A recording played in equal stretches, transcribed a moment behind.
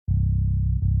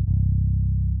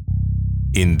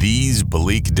In these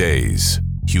bleak days,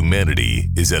 humanity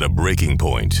is at a breaking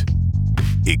point.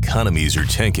 Economies are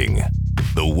tanking.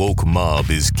 The woke mob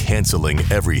is canceling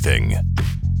everything.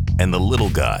 And the little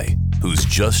guy, who's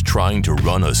just trying to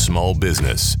run a small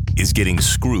business, is getting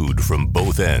screwed from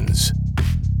both ends.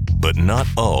 But not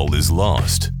all is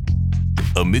lost.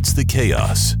 Amidst the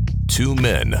chaos, two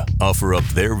men offer up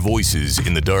their voices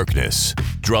in the darkness,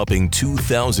 dropping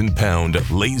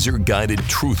 2,000-pound laser-guided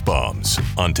truth bombs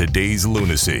on today's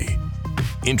lunacy.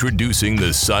 Introducing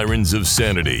the Sirens of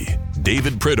Sanity,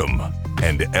 David Pridham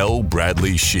and L.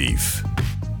 Bradley Sheaf.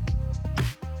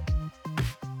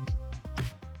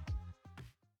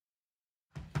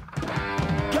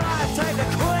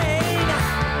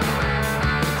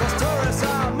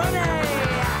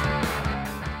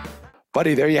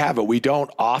 Buddy, there you have it. We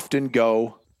don't often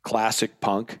go classic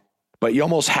punk, but you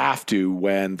almost have to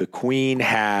when the Queen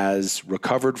has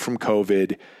recovered from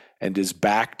COVID and is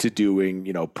back to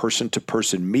doing,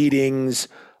 person-to-person meetings,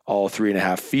 all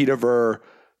 3.5 feet of her.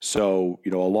 So,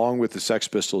 along with the Sex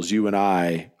Pistols, you and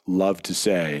I love to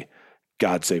say,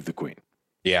 God save the Queen.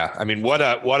 Yeah. I mean, what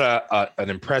an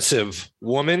impressive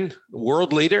woman,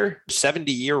 world leader,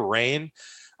 70-year reign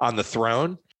on the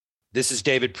throne. This is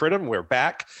David Pridham. We're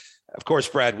back. Of course,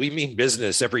 Brad, we mean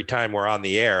business every time we're on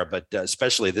the air, but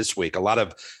especially this week, a lot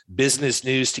of business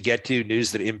news to get to,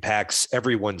 news that impacts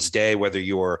everyone's day, whether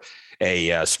you're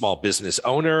a small business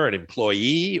owner, an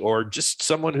employee, or just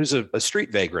someone who's a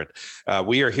street vagrant.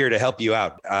 We are here to help you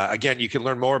out. Again, you can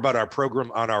learn more about our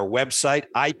program on our website,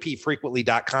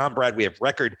 ipfrequently.com. Brad, we have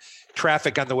record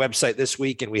traffic on the website this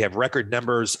week, and we have record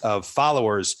numbers of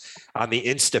followers on the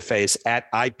Instaface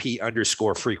at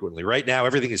IP_frequently. Right now,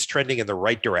 everything is trending in the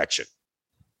right direction.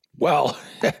 Well,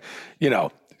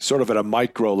 sort of at a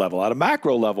micro level. At a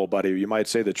macro level, buddy, you might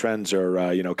say the trends are,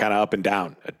 kind of up and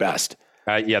down at best.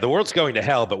 The world's going to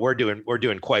hell, but we're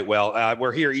doing quite well.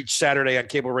 We're here each Saturday on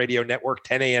Cable Radio Network,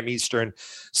 10 a.m. Eastern,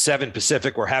 7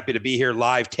 Pacific. We're happy to be here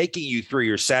live, taking you through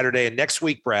your Saturday. And next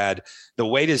week, Brad, the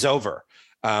wait is over.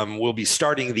 We'll be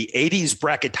starting the 80s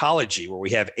bracketology, where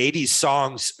we have 80s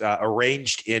songs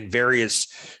arranged in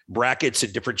various brackets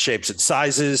in different shapes and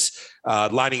sizes,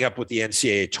 lining up with the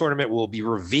NCAA tournament. We'll be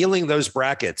revealing those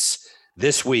brackets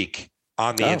this week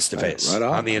on the Instaface. Right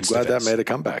on. On the Instaface. I'm glad that made a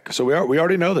comeback. So we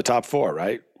already know the top four,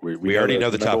 right? We already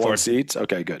know the top four seeds.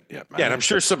 Okay, good. Yeah. And I'm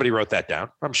sure somebody wrote that down.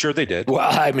 I'm sure they did. Well,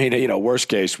 I mean, worst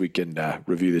case, we can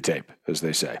review the tape, as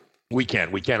they say. We can.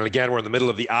 And again, we're in the middle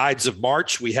of the Ides of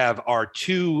March. We have our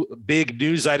two big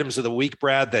news items of the week,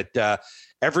 Brad, that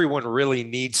everyone really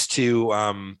needs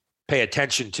to pay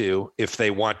attention to if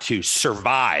they want to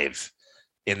survive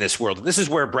in this world. And this is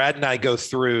where Brad and I go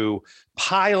through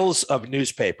piles of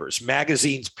newspapers,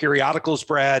 magazines, periodicals,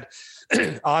 Brad,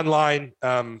 online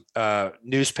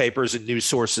newspapers and news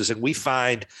sources. And we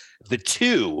find the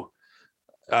two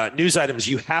news items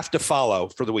you have to follow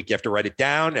for the week. You have to write it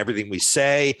down, everything we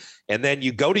say, and then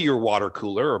you go to your water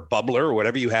cooler or bubbler or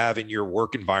whatever you have in your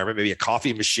work environment, maybe a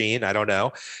coffee machine, I don't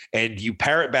know, and you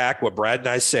parrot back what Brad and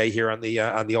I say here on the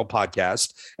old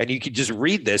podcast, and you can just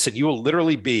read this, and you will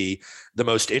literally be the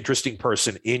most interesting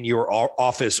person in your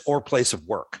office or place of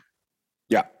work.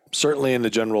 Yeah, certainly in the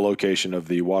general location of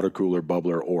the water cooler,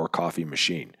 bubbler, or coffee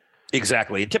machine.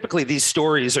 Exactly. And typically these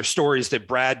stories are stories that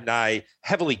Brad and I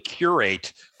heavily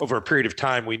curate over a period of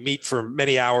time. We meet for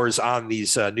many hours on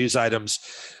these news items.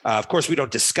 Of course, we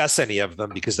don't discuss any of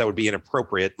them because that would be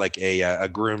inappropriate, like a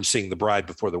groom seeing the bride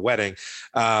before the wedding.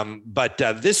 But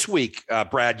this week,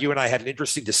 Brad, you and I had an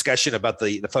interesting discussion about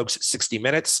the folks at 60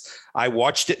 Minutes. I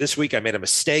watched it this week. I made a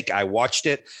mistake. I watched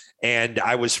it, and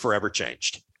I was forever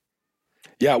changed.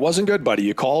 Yeah, it wasn't good, buddy.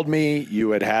 You called me.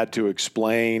 You had to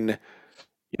explain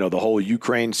the whole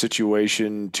Ukraine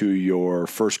situation to your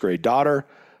first grade daughter,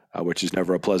 which is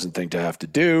never a pleasant thing to have to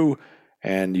do.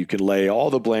 And you can lay all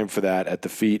the blame for that at the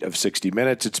feet of 60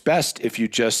 Minutes. It's best if you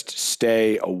just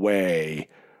stay away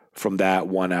from that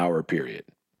 1 hour period.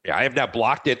 Yeah, I have now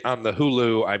blocked it on the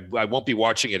Hulu. I won't be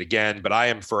watching it again, but I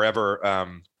am forever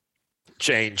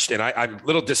changed. And I'm a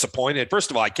little disappointed.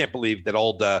 First of all, I can't believe that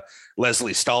old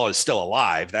Leslie Stahl is still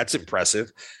alive. That's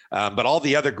impressive. But all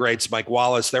the other greats, Mike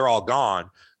Wallace, they're all gone.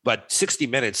 But 60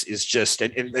 Minutes is just,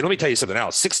 and let me tell you something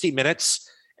else. 60 Minutes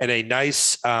and a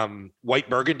nice white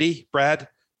burgundy, Brad,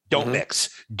 don't mix.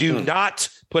 Do not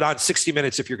put on 60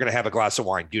 Minutes if you're going to have a glass of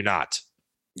wine. Do not.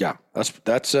 Yeah,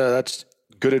 that's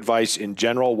good advice in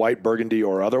general, white burgundy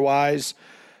or otherwise.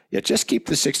 Yeah, just keep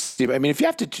the 60. I mean, if you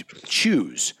have to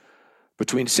choose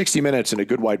between 60 Minutes and a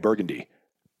good white burgundy,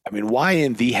 I mean, why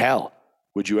in the hell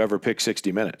would you ever pick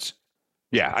 60 Minutes?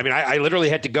 Yeah, I mean, I literally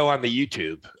had to go on the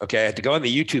YouTube. Okay, I had to go on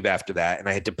the YouTube after that, and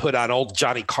I had to put on old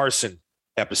Johnny Carson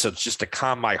episodes just to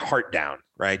calm my heart down,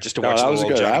 right? Just to No, watch that a was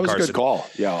little good. Johnny That was a Carson. good call.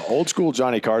 Yeah, old school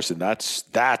Johnny Carson.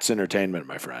 That's entertainment,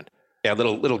 my friend. Yeah,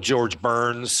 little George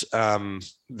Burns.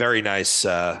 Very nice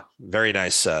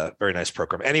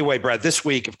program. Anyway, Brad, this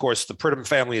week, of course, the Pridham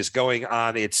family is going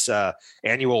on its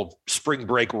annual spring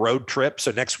break road trip.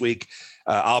 So next week,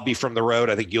 I'll be from the road.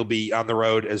 I think you'll be on the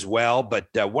road as well. But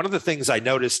one of the things I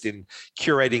noticed in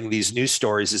curating these news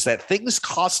stories is that things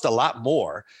cost a lot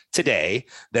more today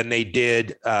than they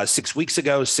did 6 weeks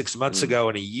ago, 6 months ago,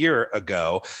 and a year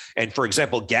ago. And for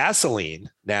example, gasoline.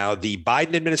 Now, the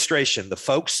Biden administration, the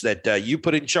folks that you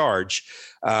put in charge,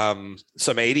 some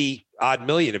 80 odd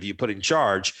million of you put in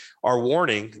charge, are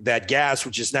warning that gas,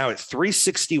 which is now at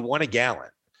 $3.61 a gallon,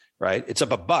 right? It's up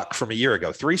 $1 from a year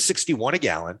ago. $3.61 a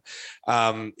gallon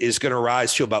is going to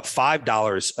rise to about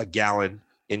 $5 a gallon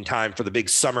in time for the big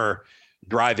summer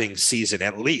driving season,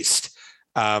 at least.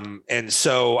 And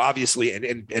so obviously,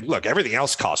 and look, everything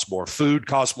else costs more. Food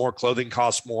costs more, clothing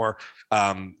costs more.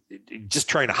 Just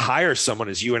trying to hire someone,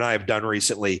 as you and I have done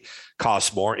recently,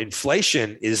 costs more.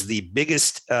 Inflation is the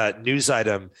biggest news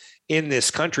item in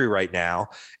this country right now,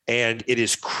 and it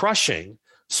is crushing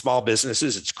small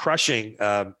businesses. It's crushing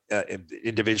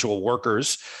individual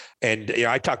workers. And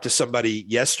I talked to somebody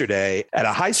yesterday at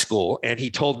a high school, and he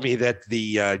told me that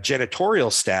the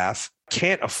janitorial staff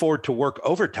can't afford to work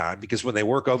overtime, because when they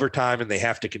work overtime and they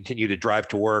have to continue to drive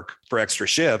to work for extra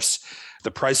shifts,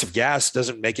 the price of gas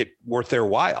doesn't make it worth their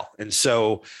while. And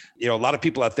so, a lot of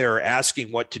people out there are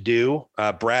asking what to do.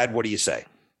 Brad, what do you say?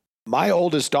 My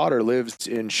oldest daughter lives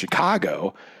in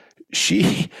Chicago.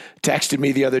 She texted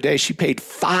me the other day. She paid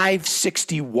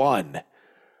 $5.61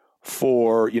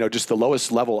 for, just the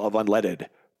lowest level of unleaded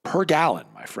per gallon,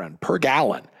 my friend, per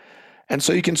gallon. And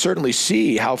so you can certainly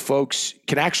see how folks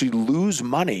can actually lose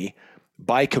money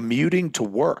by commuting to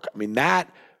work. I mean,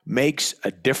 that makes a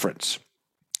difference.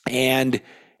 And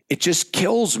it just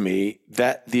kills me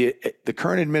that the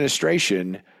current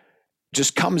administration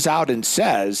just comes out and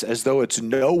says, as though it's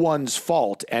no one's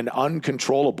fault and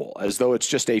uncontrollable, as though it's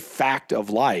just a fact of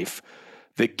life,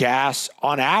 that gas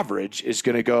on average is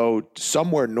going to go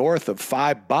somewhere north of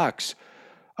 $5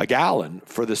 a gallon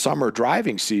for the summer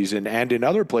driving season, and in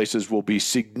other places will be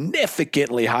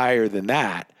significantly higher than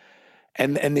that.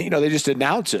 And they just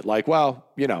announce it like, well,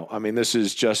 this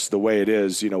is just the way it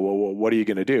is. What are you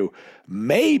going to do?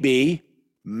 Maybe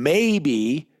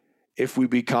if we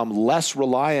become less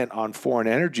reliant on foreign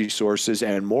energy sources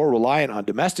and more reliant on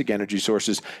domestic energy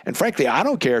sources, and frankly, I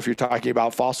don't care if you're talking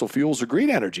about fossil fuels or green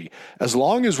energy, as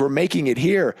long as we're making it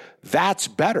here, that's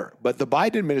better. But the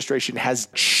Biden administration has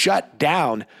shut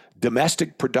down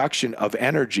domestic production of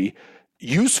energy,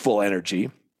 useful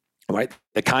energy, right?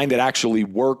 The kind that actually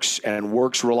works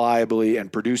reliably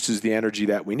and produces the energy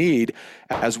that we need,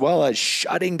 as well as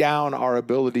shutting down our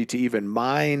ability to even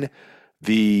mine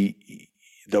the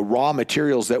raw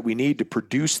materials that we need to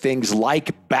produce things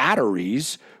like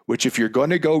batteries, which if you're going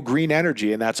to go green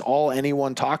energy, and that's all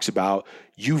anyone talks about,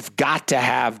 you've got to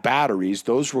have batteries.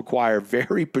 Those require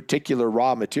very particular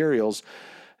raw materials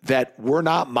that we're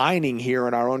not mining here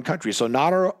in our own country. So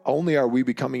not only are we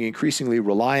becoming increasingly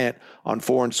reliant on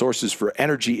foreign sources for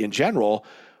energy in general,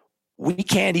 we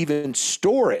can't even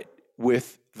store it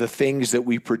with the things that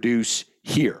we produce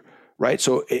here. Right.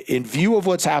 So in view of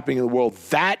what's happening in the world,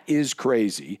 that is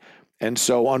crazy. And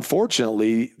so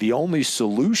unfortunately, the only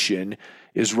solution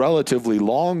is relatively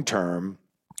long term.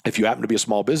 If you happen to be a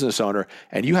small business owner,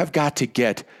 and you have got to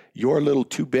get your little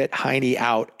 2-bit hiney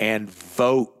out and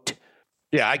vote.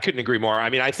 Yeah, I couldn't agree more. I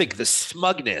mean, I think the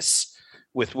smugness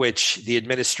with which the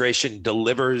administration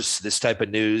delivers this type of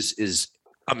news is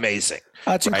amazing.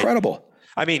 That's right? Incredible.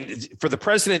 I mean, for the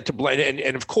president to blame,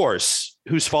 and of course,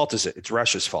 whose fault is it? It's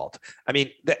Russia's fault. I mean,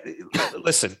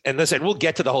 listen, we'll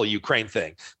get to the whole Ukraine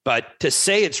thing, but to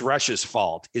say it's Russia's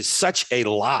fault is such a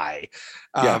lie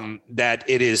that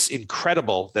it is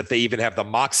incredible that they even have the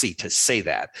moxie to say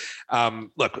that.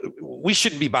 Look, we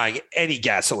shouldn't be buying any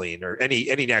gasoline or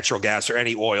any natural gas or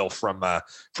any oil from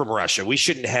Russia. We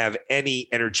shouldn't have any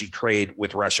energy trade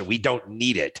with Russia. We don't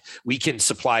need it. We can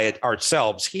supply it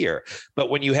ourselves here. But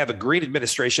when you have a green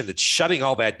administration that's shutting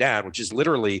all that down, which is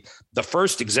literally the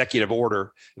first executive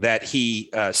order that he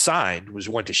signed was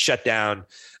one to shut down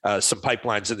some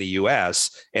pipelines in the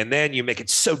U.S., and then you make it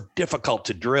so difficult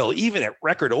to drill, even at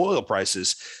record oil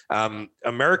prices.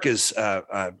 America's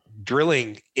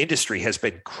drilling industry has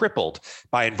been crippled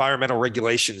by environmental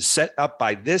regulations set up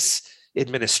by this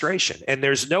administration. And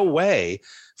there's no way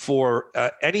for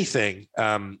anything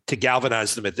to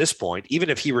galvanize them at this point. Even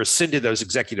if he rescinded those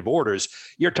executive orders,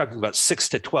 you're talking about 6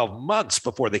 to 12 months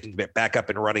before they can get back up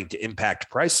and running to impact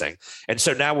pricing. And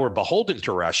so now we're beholden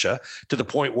to Russia to the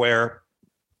point where,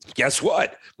 guess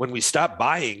what? When we stop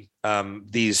buying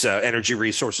these energy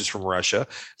resources from Russia,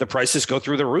 the prices go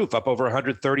through the roof, up over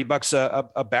 $130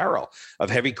 a barrel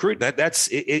of heavy crude.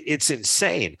 It's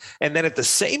insane. And then at the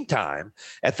same time,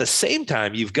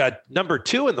 you've got number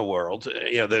two in the world,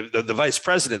 the vice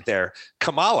president there,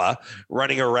 Kamala,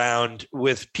 running around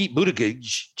with Pete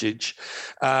Buttigieg,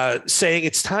 saying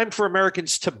it's time for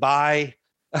Americans to buy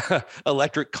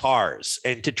electric cars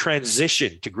and to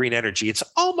transition to green energy. It's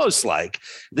almost like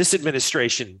this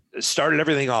administration started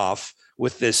everything off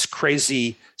with this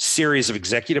crazy series of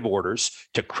executive orders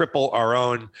to cripple our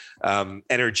own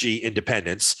energy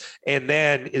independence, and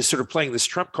then is sort of playing this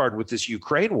trump card with this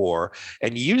Ukraine war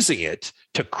and using it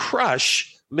to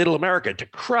crush middle America, to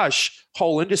crush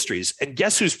whole industries. And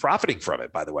guess who's profiting from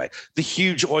it, by the way? The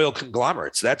huge oil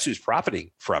conglomerates. That's who's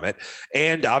profiting from it.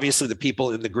 And obviously the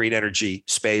people in the green energy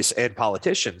space and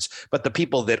politicians. But the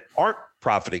people that aren't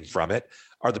profiting from it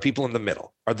are the people in the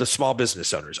middle, are the small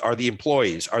business owners, are the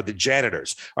employees, are the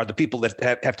janitors, are the people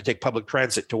that have to take public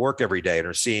transit to work every day and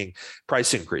are seeing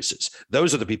price increases.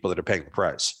 Those are the people that are paying the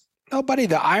price. No, buddy,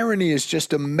 the irony is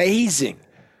just amazing,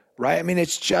 right? I mean,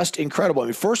 it's just incredible. I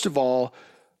mean, first of all,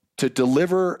 to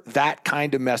deliver that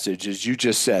kind of message, as you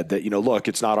just said, that, look,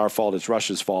 it's not our fault, it's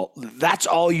Russia's fault. That's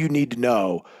all you need to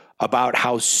know about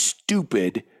how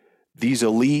stupid these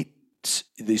elites,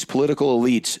 these political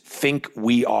elites think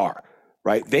we are,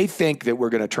 right? They think that we're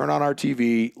going to turn on our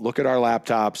TV, look at our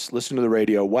laptops, listen to the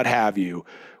radio, what have you.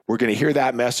 We're going to hear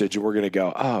that message and we're going to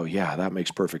go, oh, yeah, that makes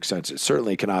perfect sense. It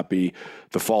certainly cannot be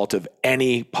the fault of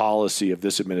any policy of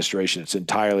this administration. It's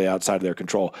entirely outside of their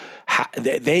control.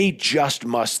 They just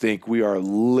must think we are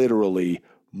literally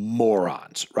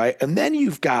morons, right? And then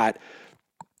you've got,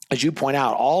 as you point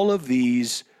out, all of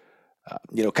these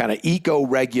kind of eco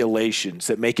regulations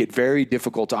that make it very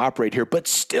difficult to operate here. But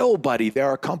still, buddy, there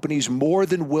are companies more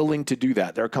than willing to do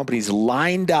that. There are companies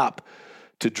lined up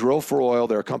to drill for oil.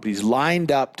 There are companies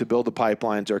lined up to build the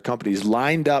pipelines. There are companies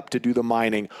lined up to do the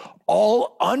mining,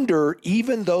 all under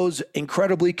even those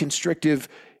incredibly constrictive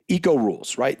eco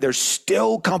rules, right? There's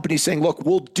still companies saying, look,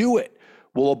 we'll do it.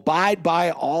 We'll abide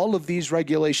by all of these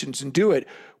regulations and do it,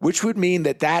 which would mean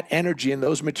that that energy and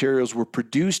those materials were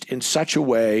produced in such a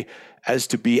way as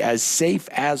to be as safe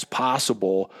as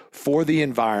possible for the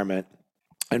environment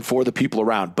and for the people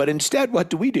around. But instead, what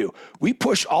do? We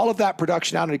push all of that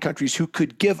production out into countries who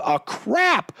could give a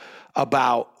crap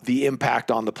about the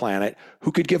impact on the planet,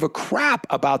 who could give a crap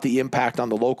about the impact on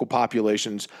the local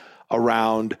populations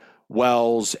around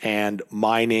wells and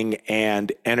mining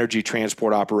and energy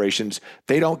transport operations.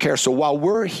 They don't care. So while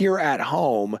we're here at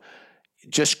home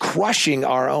just crushing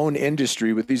our own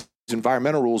industry with these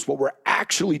environmental rules, what we're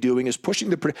actually doing is pushing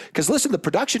because listen, the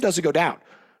production doesn't go down.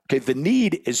 Okay, the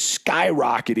need is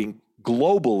skyrocketing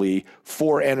globally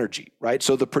for energy, right?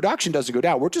 So the production doesn't go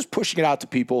down. We're just pushing it out to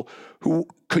people who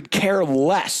could care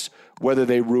less whether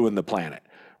they ruin the planet,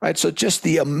 right? So just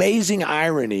the amazing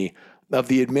irony of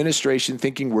the administration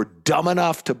thinking we're dumb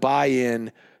enough to buy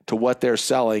in to what they're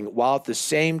selling, while at the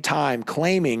same time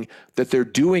claiming that they're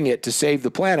doing it to save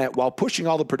the planet while pushing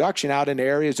all the production out into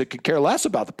areas that could care less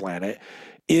about the planet,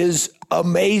 is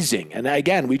amazing. And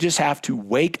again, we just have to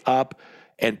wake up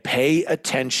and pay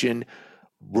attention,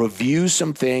 review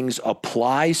some things,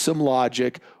 apply some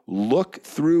logic, look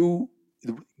through,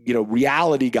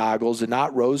 reality goggles and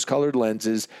not rose-colored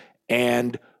lenses,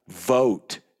 and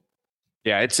vote.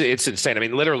 Yeah, it's insane. I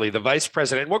mean, literally, the vice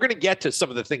president, and we're going to get to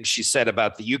some of the things she said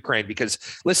about the Ukraine, because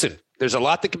listen, there's a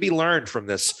lot that can be learned from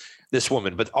this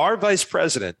woman. But our vice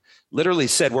president literally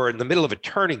said we're in the middle of a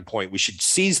turning point. We should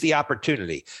seize the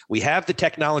opportunity. We have the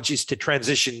technologies to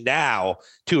transition now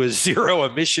to a zero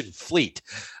emission fleet.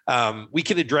 We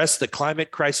can address the climate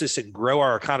crisis and grow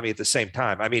our economy at the same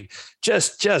time. I mean,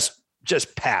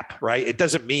 just pap, right? It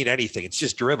doesn't mean anything. It's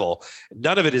just drivel.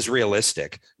 None of it is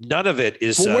realistic. None of it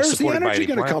is where's supported the by any energy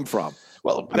going to plan. come from?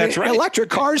 Well, that's right. Electric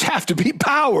cars have to be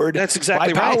powered. That's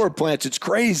exactly by power right. plants. It's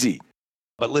crazy.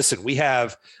 But listen, we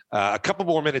have a couple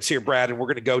more minutes here, Brad, and we're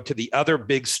going to go to the other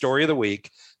big story of the week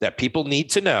that people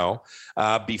need to know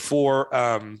before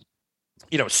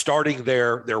starting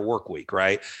their work week,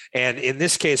 right? And in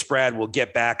this case, Brad, we'll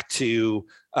get back to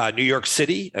New York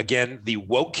City, again, the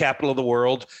woke capital of the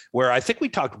world, where I think we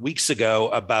talked weeks ago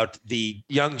about the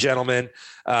young gentleman,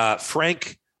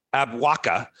 Frank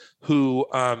Abwaka, who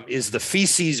is the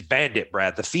feces bandit,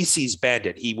 Brad, the feces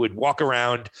bandit. He would walk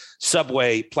around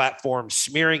subway platforms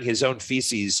smearing his own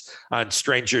feces on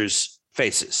strangers'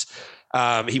 faces.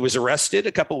 He was arrested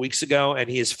a couple weeks ago, and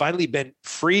he has finally been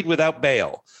freed without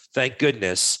bail, thank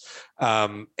goodness,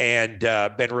 and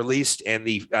been released. And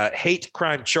the hate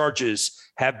crime charges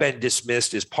have been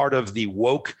dismissed as part of the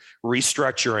woke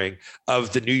restructuring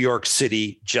of the New York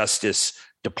City Justice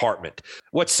Department.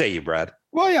 What say you, Brad?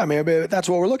 Well, yeah, I mean, that's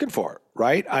what we're looking for,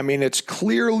 right? I mean, it's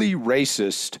clearly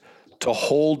racist to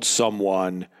hold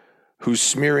someone who's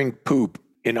smearing poop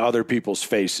in other people's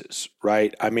faces,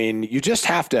 right? I mean, you just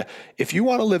have to, if you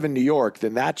want to live in New York,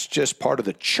 then that's just part of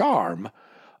the charm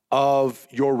of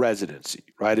your residency,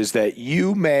 right? Is that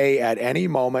you may at any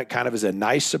moment, kind of as a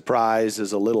nice surprise,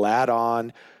 as a little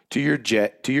add-on to your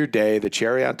day, the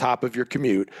cherry on top of your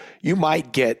commute, you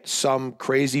might get some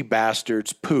crazy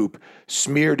bastard's poop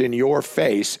smeared in your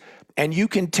face, and you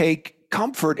can take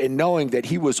comfort in knowing that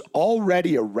he was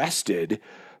already arrested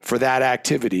for that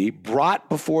activity, brought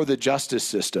before the justice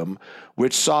system,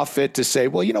 which saw fit to say,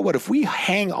 well, you know what, if we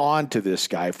hang on to this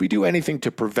guy, if we do anything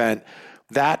to prevent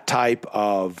that type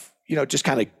of, just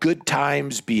kind of good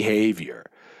times behavior,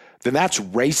 then that's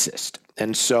racist.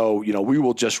 And so, we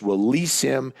will just release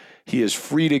him. He is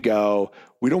free to go.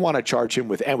 We don't want to charge him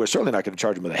with, and we're certainly not going to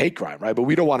charge him with a hate crime, right? But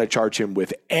we don't want to charge him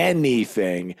with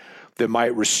anything that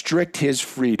might restrict his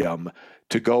freedom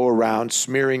to go around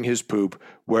smearing his poop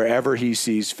wherever he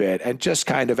sees fit, and just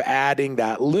kind of adding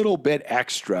that little bit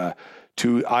extra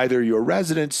to either your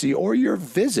residency or your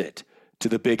visit to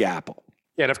the Big Apple.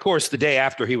 And of course, the day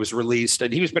after he was released,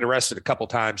 and he's been arrested a couple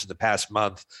times in the past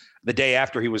month, the day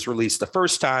after he was released the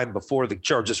first time, before the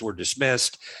charges were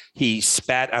dismissed, he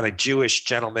spat on a Jewish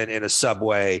gentleman in a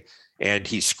subway, and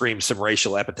he screamed some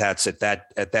racial epithets at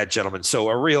that gentleman. So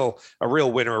a real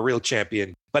winner, a real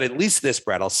champion. But at least this,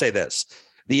 Brad, I'll say this: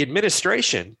 the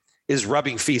administration is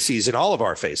rubbing feces in all of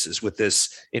our faces with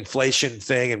this inflation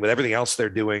thing and with everything else they're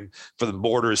doing for the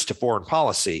borders to foreign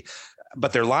policy.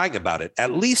 But they're lying about it.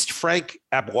 At least Frank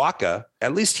Abwaka,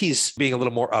 at least he's being a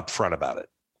little more upfront about it.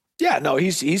 Yeah, no,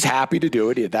 he's happy to do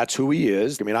it. That's who he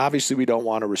is. I mean, obviously, we don't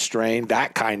want to restrain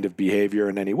that kind of behavior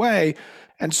in any way.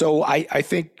 And so I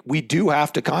think we do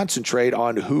have to concentrate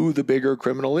on who the bigger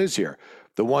criminal is here.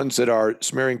 The ones that are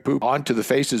smearing poop onto the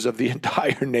faces of the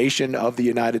entire nation of the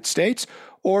United States,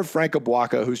 or Frank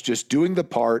Abwaka, who's just doing the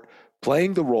part,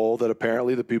 playing the role that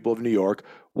apparently the people of New York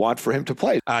want for him to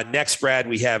play. Next, Brad,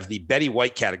 we have the Betty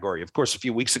White category. Of course, a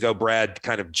few weeks ago, Brad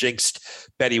kind of jinxed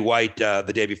Betty White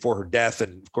the day before her death.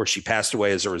 And of course, she passed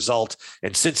away as a result.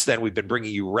 And since then, we've been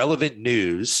bringing you relevant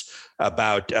news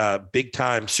about big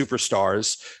time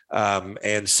superstars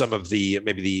and some of the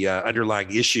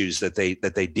underlying issues that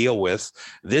they deal with.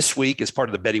 This week, as part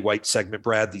of the Betty White segment,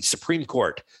 Brad, the Supreme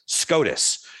Court,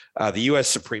 SCOTUS, the U.S.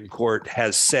 Supreme Court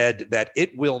has said that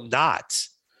it will not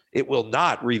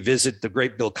revisit the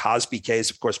great Bill Cosby case.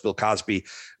 Of course, Bill Cosby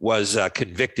was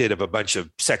convicted of a bunch of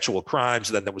sexual crimes,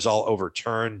 and then that was all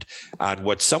overturned on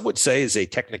what some would say is a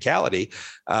technicality.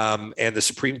 And the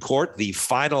Supreme Court, the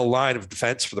final line of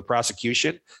defense for the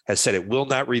prosecution, has said it will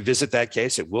not revisit that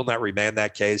case. It will not remand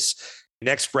that case.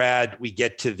 Next, Brad, we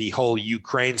get to the whole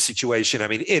Ukraine situation. I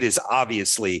mean, it is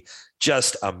obviously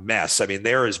just a mess. I mean,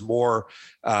 there is more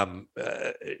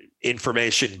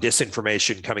information,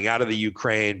 disinformation coming out of the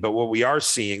Ukraine. But what we are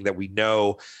seeing that we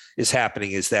know is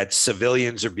happening is that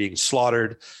civilians are being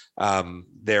slaughtered.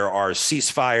 There are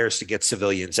ceasefires to get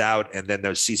civilians out, and then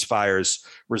those ceasefires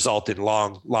result in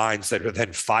long lines that are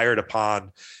then fired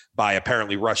upon by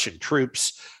apparently Russian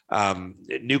troops.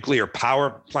 Nuclear power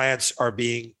plants are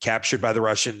being captured by the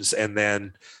Russians, and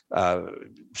then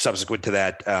subsequent to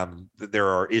that, there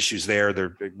are issues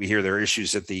there. We hear there are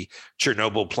issues at the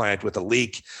Chernobyl plant with a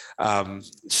leak.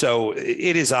 So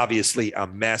it is obviously a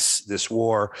mess, this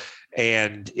war,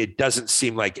 and it doesn't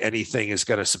seem like anything is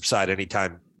going to subside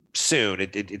anytime soon.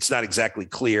 It's not exactly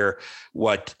clear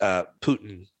what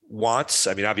Putin wants.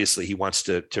 I mean, obviously he wants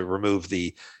to remove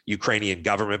the Ukrainian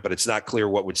government, but it's not clear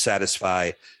what would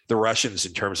satisfy the Russians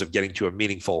in terms of getting to a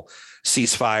meaningful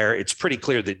ceasefire. It's pretty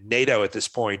clear that NATO at this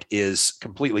point is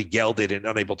completely gelded and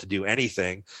unable to do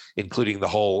anything, including the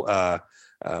whole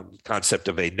concept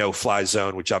of a no-fly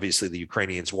zone, which obviously the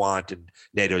Ukrainians want and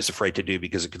NATO is afraid to do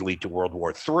because it could lead to World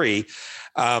War III.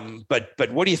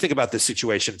 But what do you think about this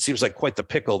situation? It seems like quite the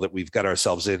pickle that we've got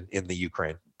ourselves in the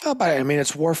Ukraine. Oh, but I mean,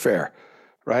 it's warfare.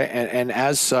 Right. And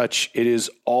as such, it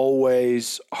is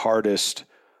always hardest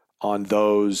on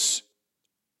those,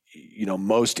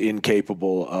 most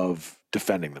incapable of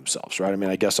defending themselves. Right. I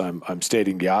mean, I guess I'm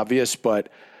stating the obvious, but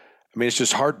I mean, it's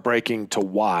just heartbreaking to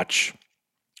watch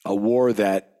a war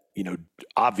that,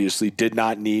 obviously did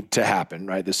not need to happen,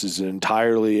 right? This is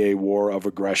entirely a war of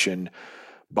aggression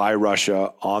by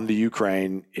Russia on the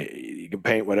Ukraine. You can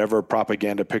paint whatever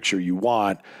propaganda picture you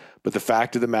want, but the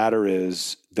fact of the matter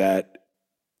is that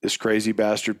this crazy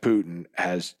bastard Putin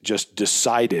has just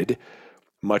decided,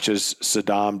 much as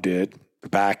Saddam did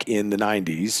back in the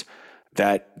 90s,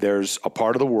 that there's a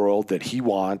part of the world that he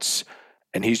wants,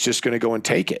 and he's just going to go and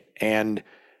take it. And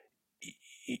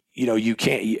you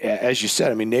can't, as you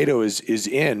said, NATO is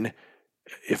in,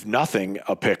 if nothing,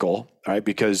 a pickle, right?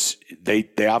 Because they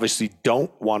obviously don't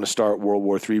want to start World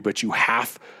War III, but you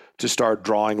have to start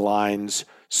drawing lines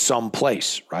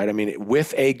someplace, right?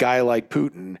 With a guy like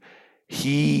Putin,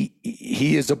 he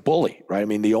is a bully, right?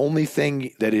 The only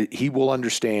thing that he will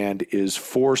understand is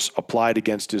force applied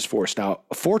against his force. Now,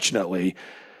 fortunately,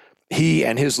 he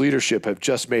and his leadership have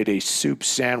just made a soup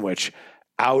sandwich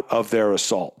out of their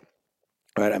assault.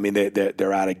 Right?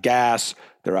 They're out of gas,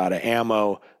 they're out of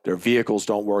ammo, their vehicles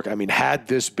don't work. Had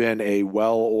this been a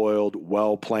well-oiled,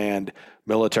 well-planned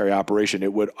military operation,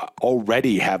 it would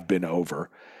already have been over.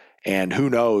 And who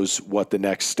knows what the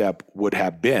next step would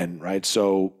have been, right?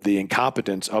 So the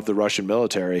incompetence of the Russian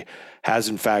military has,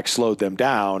 in fact, slowed them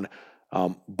down.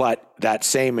 But that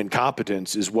same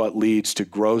incompetence is what leads to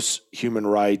gross human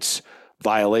rights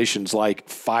violations like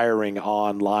firing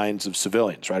on lines of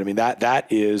civilians, right? That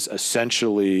is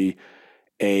essentially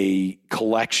a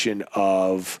collection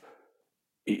of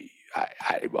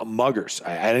muggers.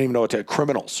 I don't even know what to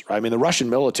criminals, right? The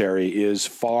Russian military is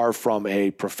far from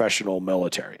a professional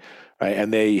military, right?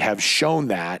 And they have shown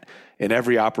that in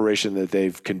every operation that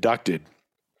they've conducted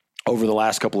over the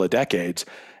last couple of decades.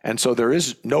 And so there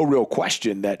is no real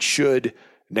question that should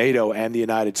NATO and the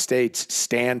United States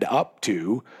stand up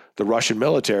to the Russian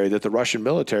military, that the Russian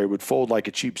military would fold like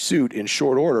a cheap suit in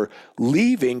short order,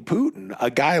 leaving Putin,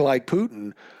 a guy like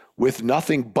Putin, with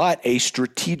nothing but a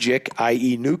strategic,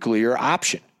 i.e. nuclear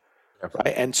option.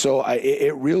 Right? And so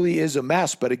it really is a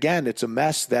mess. But again, it's a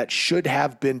mess that should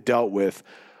have been dealt with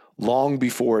long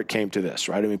before it came to this,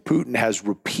 right? Putin has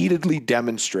repeatedly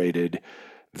demonstrated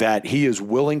that he is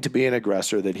willing to be an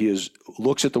aggressor, that he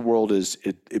looks at the world as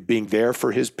it being there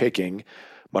for his picking,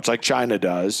 much like China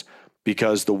does,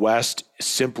 because the West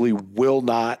simply will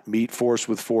not meet force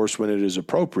with force when it is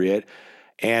appropriate.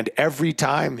 And every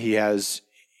time he has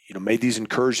made these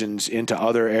incursions into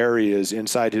other areas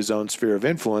inside his own sphere of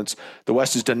influence, the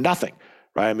West has done nothing,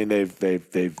 right?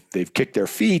 They've kicked their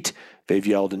feet, they've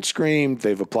yelled and screamed,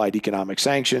 they've applied economic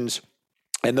sanctions,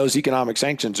 and those economic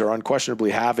sanctions are unquestionably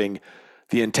having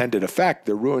the intended effect.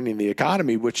 They're ruining the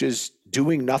economy, which is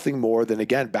doing nothing more than,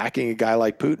 again, backing a guy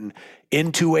like Putin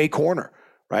into a corner,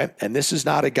 right? And this is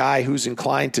not a guy who's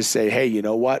inclined to say, hey, you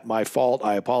know what, my fault,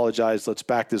 I apologize, let's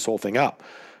back this whole thing up,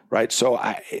 right? So,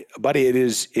 buddy, it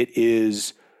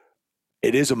is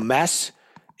a mess.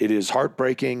 It is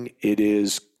heartbreaking. It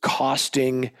is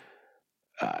costing,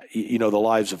 the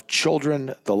lives of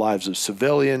children, the lives of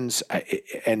civilians,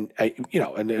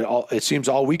 it seems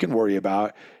all we can worry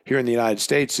about here in the United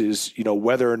States is,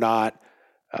 whether or not,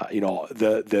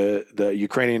 the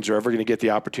Ukrainians are ever going to get the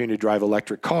opportunity to drive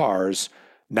electric cars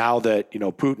now that,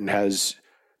 Putin has,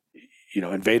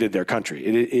 invaded their country.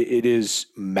 It is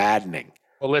maddening.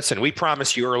 Well, listen, we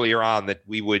promised you earlier on that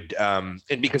we would, and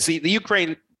because the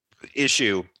Ukraine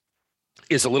issue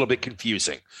is a little bit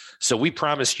confusing. So we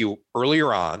promised you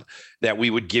earlier on that we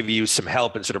would give you some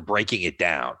help in sort of breaking it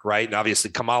down, right? And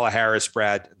obviously Kamala Harris,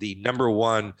 Brad, the number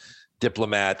one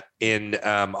diplomat in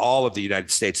all of the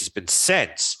United States, has been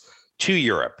sent to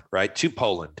Europe, right, to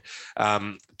Poland,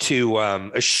 to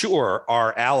assure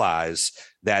our allies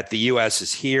that the U.S.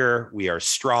 is here. We are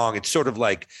strong. It's sort of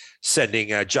like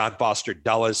sending John Foster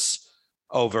Dulles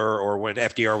over, or when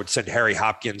FDR would send Harry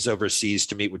Hopkins overseas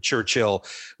to meet with Churchill,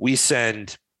 we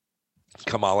send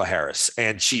Kamala Harris.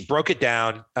 And she broke it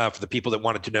down for the people that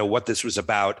wanted to know what this was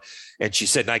about. And she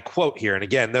said, and I quote here, and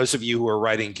again, those of you who are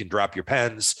writing can drop your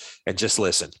pens and just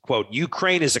listen, quote,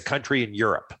 Ukraine is a country in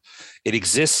Europe. It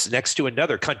exists next to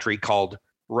another country called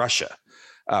Russia.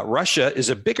 Russia is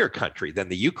a bigger country than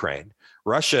the Ukraine.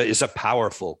 Russia is a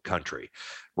powerful country.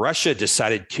 Russia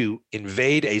decided to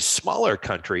invade a smaller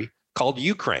country called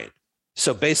Ukraine.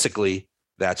 So basically,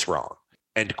 that's wrong.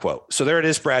 End quote. So there it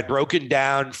is, Brad, broken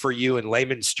down for you in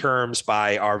layman's terms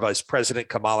by our Vice President,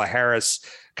 Kamala Harris.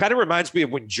 Kind of reminds me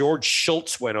of when George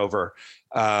Shultz went over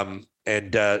and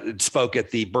spoke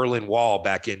at the Berlin Wall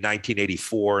back in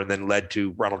 1984 and then led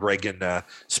to Ronald Reagan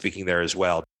speaking there as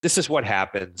well. This is what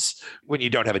happens when you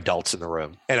don't have adults in the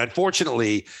room. And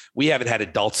unfortunately, we haven't had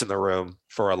adults in the room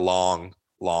for a long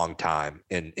long time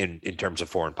in terms of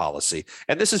foreign policy.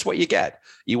 And this is what you get.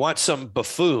 You want some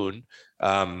buffoon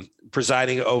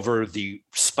presiding over the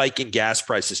spike in gas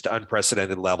prices to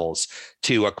unprecedented levels,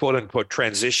 to a quote unquote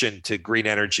transition to green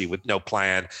energy with no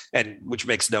plan, and which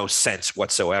makes no sense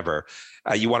whatsoever.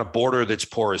 You want a border that's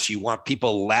porous. You want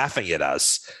people laughing at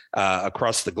us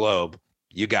across the globe.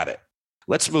 You got it.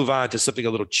 Let's move on to something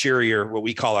a little cheerier, what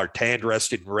we call our tanned,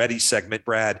 rested, and ready segment,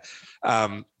 Brad.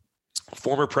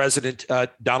 Former President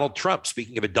Donald Trump,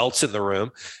 speaking of adults in the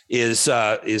room, is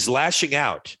lashing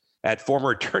out at former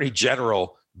Attorney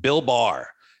General Bill Barr.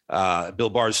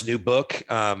 Bill Barr's new book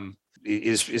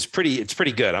is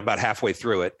pretty good. I'm about halfway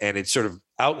through it, and it sort of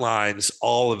outlines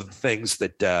all of the things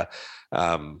that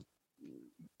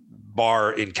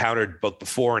Barr encountered both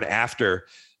before and after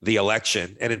the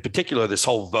election, and in particular, this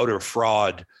whole voter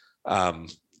fraud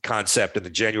concept and the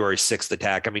January 6th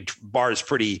attack. I mean, Barr is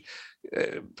pretty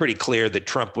clear that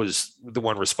Trump was the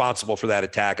one responsible for that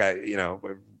attack.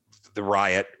 The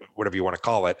riot, whatever you want to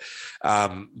call it.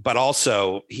 But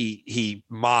also, he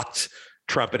mocked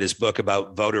Trump in his book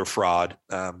about voter fraud,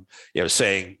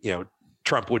 saying,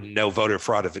 Trump wouldn't know voter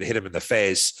fraud if it hit him in the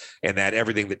face, and that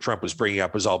everything that Trump was bringing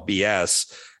up was all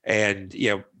BS. And,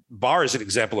 Barr is an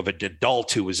example of an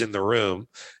adult who was in the room,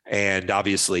 and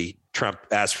obviously Trump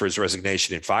asked for his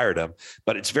resignation and fired him.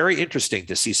 But it's very interesting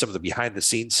to see some of the behind the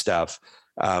scenes stuff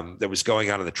that was going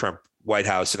on in the Trump White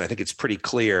House. And I think it's pretty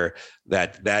clear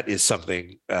that that is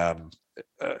something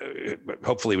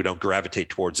hopefully we don't gravitate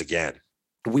towards again.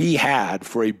 We had,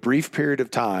 for a brief period of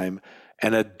time,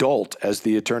 an adult as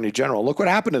the Attorney General. Look what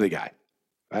happened to the guy.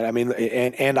 Right? I mean,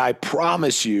 and I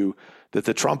promise you that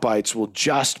the Trumpites will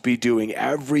just be doing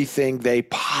everything they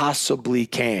possibly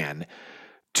can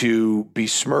to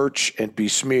besmirch and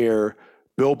besmear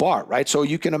Bill Barr, right? So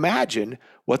you can imagine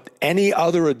what any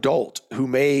other adult who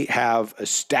may have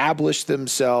established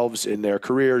themselves in their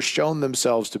careers, shown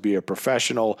themselves to be a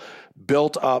professional,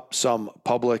 built up some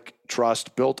public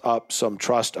trust, built up some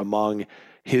trust among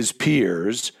his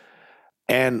peers,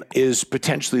 and is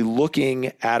potentially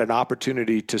looking at an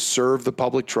opportunity to serve the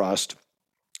public trust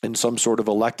in some sort of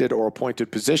elected or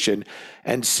appointed position,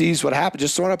 and sees what happens,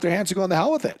 just throwing up their hands and going the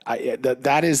hell with it.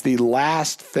 That is the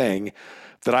last thing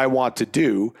that I want to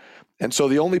do. And so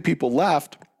the only people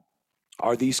left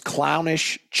are these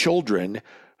clownish children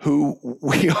who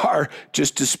we are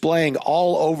just displaying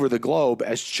all over the globe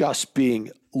as just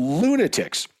being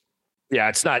lunatics. Yeah,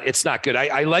 it's not good.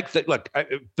 I like that. Look,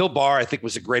 Bill Barr, I think,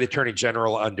 was a great attorney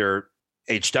general under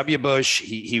H.W. Bush.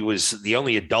 He was the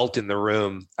only adult in the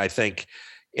room, I think,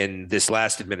 in this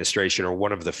last administration, or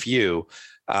one of the few.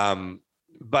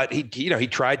 But he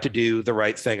tried to do the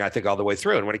right thing, I think, all the way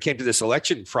through. And when it came to this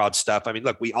election fraud stuff, I mean,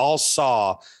 look, we all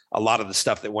saw a lot of the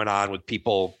stuff that went on with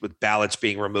people, with ballots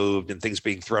being removed and things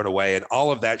being thrown away, and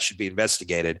all of that should be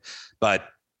investigated. But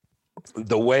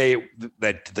the way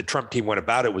that the Trump team went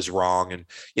about it was wrong. And,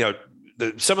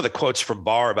 some of the quotes from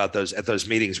Barr about at those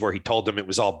meetings where he told them it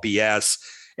was all BS.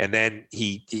 And then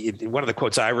one of the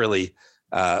quotes I really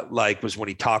was when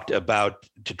he talked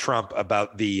to Trump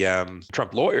about the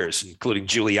Trump lawyers, including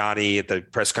Giuliani, at the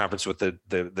press conference with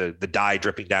the dye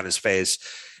dripping down his face.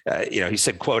 He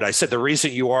said, quote, "I said, the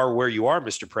reason you are where you are,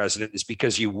 Mr. President, is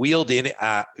because you wheeled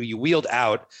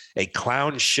out a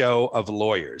clown show of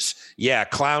lawyers. Yeah,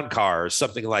 clown car or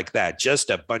something like that.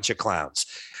 Just a bunch of clowns.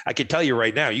 I can tell you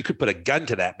right now, you could put a gun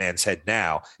to that man's head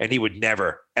now, and he would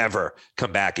never, ever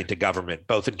come back into government,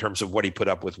 both in terms of what he put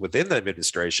up with within the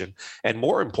administration, and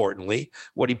more importantly,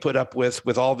 what he put up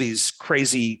with all these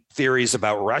crazy theories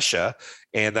about Russia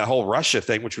and the whole Russia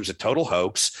thing, which was a total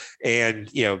hoax. And,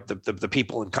 the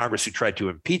people in Congress who tried to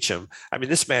impeach him. I mean,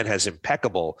 this man has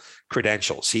impeccable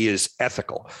credentials. He is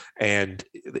ethical, and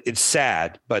it's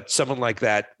sad, but someone like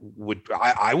that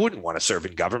I wouldn't want to serve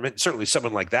in government. Certainly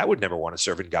someone like that would never want to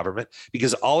serve in government,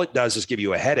 because all it does is give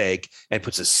you a headache and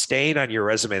puts a stain on your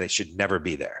resume that should never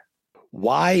be there.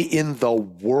 Why in the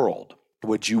world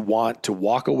would you want to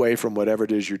walk away from whatever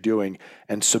it is you're doing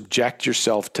and subject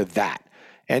yourself to that?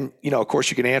 And, of course,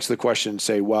 you can answer the question and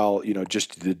say, well,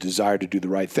 just the desire to do the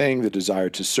right thing, the desire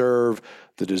to serve,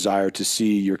 the desire to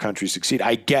see your country succeed.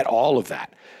 I get all of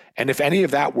that. And if any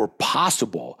of that were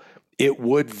possible, it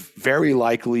would very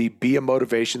likely be a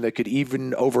motivation that could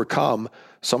even overcome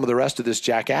some of the rest of this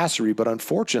jackassery. But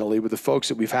unfortunately, with the folks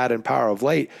that we've had in power of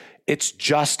late, it's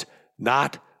just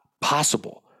not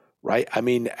possible, right? I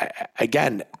mean,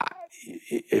 again,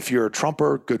 if you're a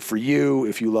Trumper, good for you.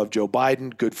 If you love Joe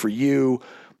Biden, good for you.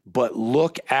 But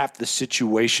look at the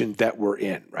situation that we're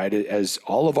in, right? As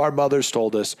all of our mothers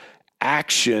told us,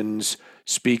 actions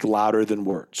speak louder than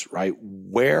words, right?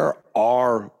 Where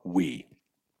are we?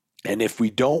 And if we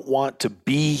don't want to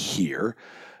be here,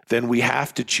 then we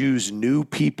have to choose new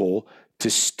people to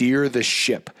steer the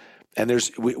ship. And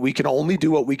we can only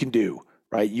do what we can do,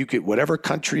 right? You could, whatever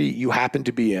country you happen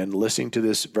to be in, listening to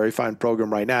this very fine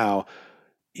program right now,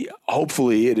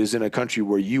 hopefully it is in a country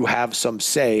where you have some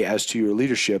say as to your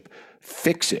leadership.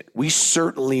 Fix it. We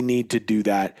certainly need to do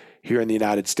that here in the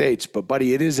United States. But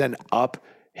buddy, it is an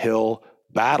uphill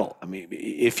battle. I mean,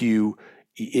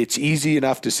 it's easy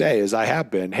enough to say, as I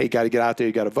have been, hey, got to get out there,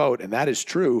 you got to vote. And that is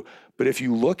true. But if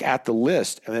you look at the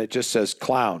list and it just says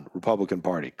clown, Republican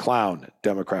Party, clown,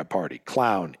 Democrat Party,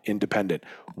 clown, independent,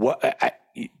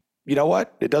 you know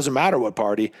what? It doesn't matter what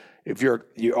party. If you're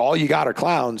all you got are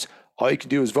clowns, all you can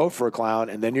do is vote for a clown,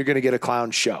 and then you're going to get a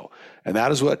clown show. And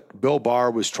that is what Bill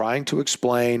Barr was trying to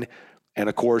explain. And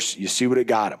of course, you see what it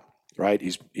got him, right?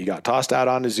 He got tossed out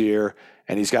on his ear,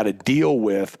 and he's got to deal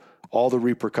with all the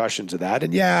repercussions of that.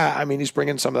 And yeah, I mean, he's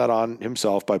bringing some of that on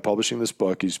himself by publishing this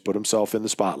book. He's put himself in the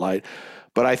spotlight.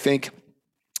 But I think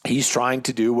he's trying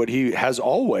to do what he has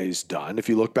always done. If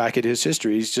you look back at his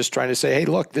history, he's just trying to say, hey,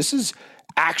 look, this is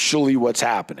actually what's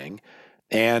happening,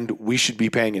 and we should be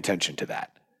paying attention to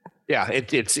that. Yeah,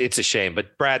 it's a shame.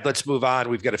 But Brad, let's move on.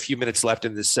 We've got a few minutes left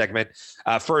in this segment.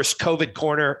 First, COVID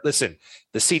corner. Listen,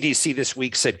 the CDC this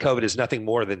week said COVID is nothing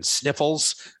more than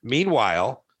sniffles.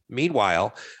 Meanwhile,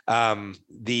 the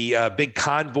big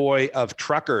convoy of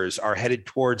truckers are headed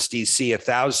towards DC,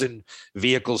 1,000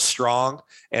 vehicles strong,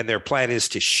 and their plan is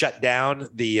to shut down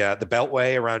the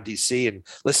Beltway around DC. And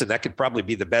listen, that could probably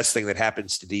be the best thing that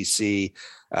happens to DC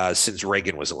since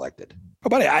Reagan was elected. Oh,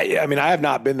 buddy, I mean, I have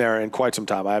not been there in quite some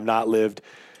time. I have not lived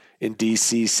in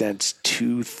DC since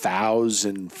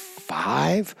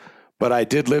 2005. But I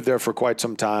did live there for quite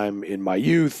some time in my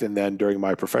youth and then during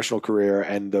my professional career.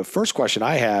 And the first question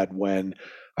I had when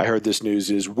I heard this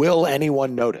news is, will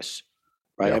anyone notice?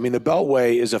 Right? Yeah. I mean, the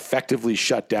Beltway is effectively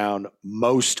shut down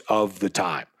most of the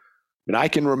time. I mean, I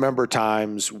can remember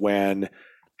times when,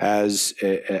 as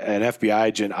an FBI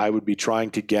agent, I would be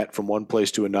trying to get from one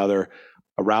place to another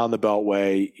around the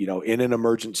Beltway, in an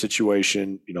emergent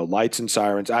situation, lights and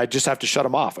sirens. I just have to shut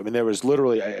them off. I mean, there was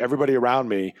literally everybody around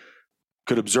me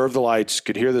could observe the lights,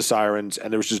 could hear the sirens,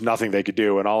 and there was just nothing they could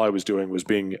do. And all I was doing was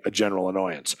being a general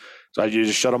annoyance. So you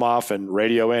just shut them off and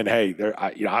radio in, hey,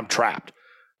 I'm trapped,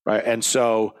 right? And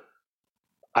so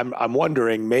I'm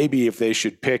wondering maybe if they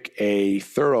should pick a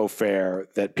thoroughfare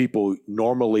that people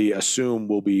normally assume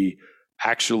will be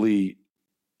actually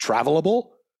travelable,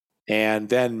 and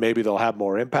then maybe they'll have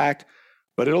more impact.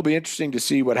 But it'll be interesting to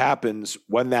see what happens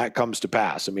when that comes to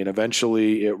pass. I mean,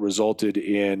 eventually it resulted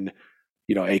in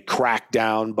a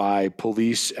crackdown by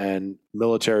police and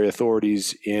military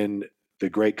authorities in the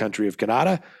great country of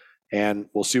Canada. And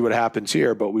we'll see what happens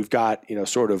here. But we've got,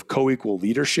 sort of co-equal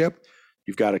leadership.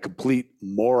 You've got a complete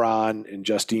moron in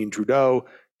Justin Trudeau.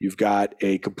 You've got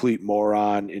a complete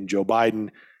moron in Joe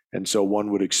Biden. And so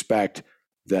one would expect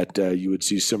that you would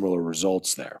see similar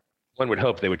results there. One would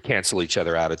hope they would cancel each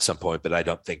other out at some point, but I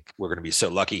don't think we're going to be so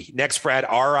lucky. Next, Brad,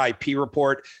 RIP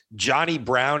report. Johnny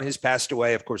Brown has passed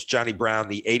away. Of course, Johnny Brown,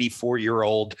 the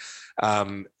 84-year-old,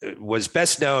 was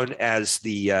best known as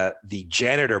the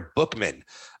janitor bookman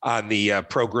on the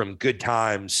program Good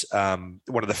Times,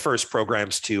 one of the first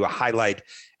programs to highlight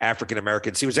African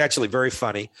Americans. He was actually very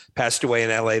funny. Passed away in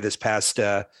LA this past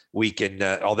week, and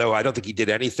although I don't think he did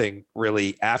anything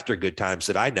really after Good Times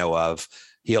that I know of,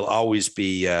 he'll always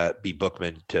be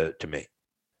bookman to me.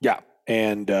 Yeah,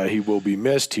 and he will be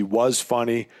missed. He was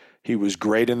funny. He was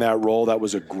great in that role. That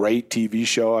was a great TV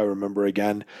show. I remember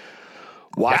again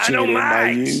watching it in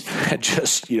my youth,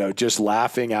 just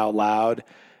laughing out loud.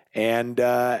 And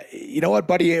you know what,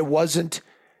 buddy? It wasn't.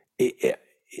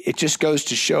 It just goes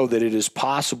to show that it is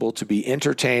possible to be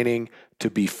entertaining, to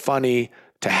be funny,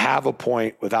 to have a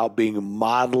point without being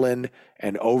maudlin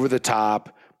and over the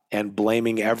top and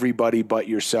blaming everybody but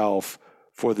yourself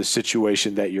for the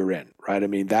situation that you're in, right? I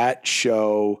mean, that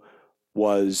show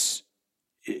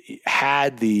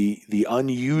had the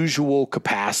unusual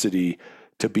capacity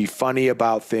to be funny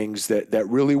about things that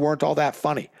really weren't all that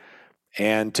funny,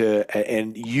 and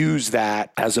use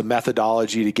that as a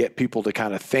methodology to get people to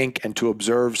kind of think and to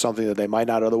observe something that they might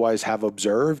not otherwise have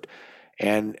observed.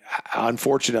 And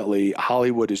unfortunately,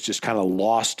 Hollywood has just kind of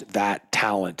lost that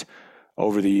talent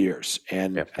over the years.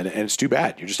 And it's too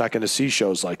bad. You're just not going to see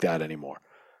shows like that anymore.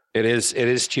 It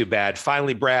is too bad.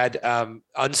 Finally, Brad,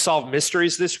 unsolved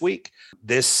mysteries this week.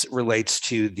 This relates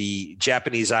to the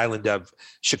Japanese island of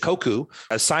Shikoku.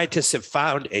 Scientists have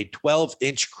found a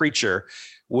 12-inch creature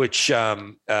which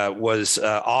was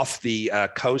off the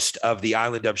coast of the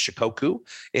island of Shikoku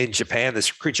in Japan.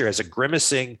 This creature has a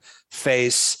grimacing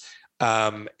face.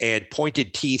 and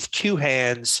pointed teeth, 2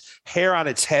 hands, hair on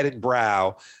its head and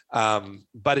brow.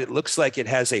 But it looks like it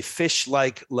has a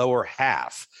fish-like lower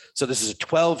half. So this is a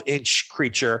 12-inch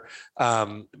creature.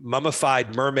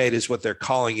 Mummified mermaid is what they're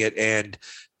calling it. And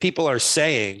people are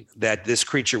saying that this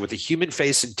creature with a human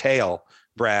face and tail,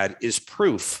 Brad, is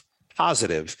proof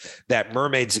positive that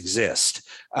mermaids exist.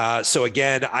 So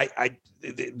again,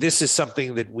 this is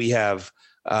something that we have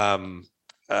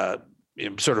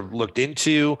sort of looked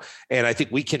into, and I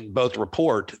think we can both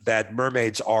report that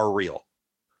mermaids are real.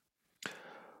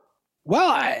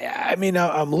 Well, I mean,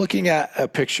 I'm looking at a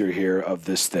picture here of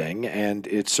this thing, and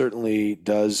it certainly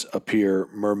does appear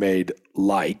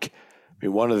mermaid-like. I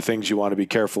mean, one of the things you want to be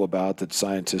careful about that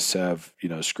scientists have,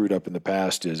 screwed up in the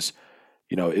past is,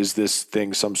 is this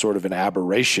thing some sort of an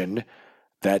aberration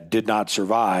that did not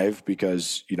survive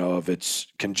because, of its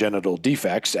congenital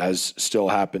defects, as still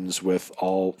happens with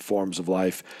all forms of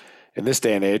life in this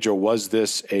day and age, or was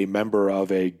this a member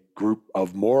of a group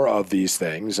of more of these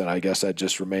things? And I guess that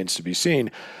just remains to be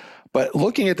seen. But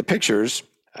looking at the pictures,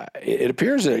 it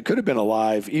appears that it could have been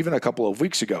alive even a couple of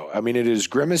weeks ago. I mean, it is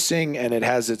grimacing and it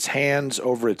has its hands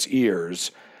over its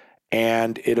ears.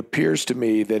 And it appears to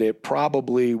me that it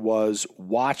probably was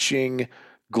watching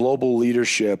global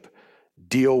leadership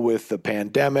deal with the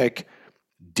pandemic,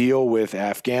 deal with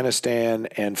Afghanistan,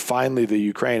 and finally the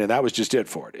Ukraine. And that was just it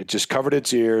for it. It just covered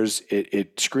its ears.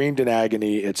 It screamed in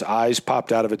agony. Its eyes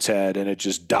popped out of its head and it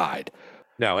just died.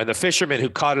 No, and the fisherman who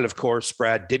caught it, of course,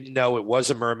 Brad, didn't know it was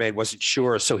a mermaid, wasn't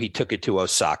sure. So he took it to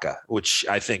Osaka, which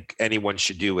I think anyone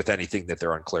should do with anything that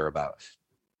they're unclear about.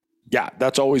 Yeah,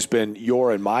 that's always been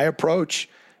your and my approach,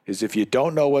 is if you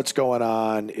don't know what's going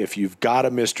on, if you've got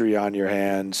a mystery on your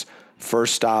hands,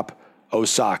 first stop,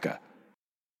 Osaka.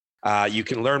 You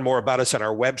can learn more about us on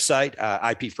our website,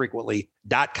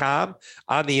 ipfrequently.com,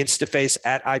 on the Instaface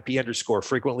at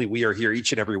ip_frequently. We are here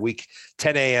each and every week,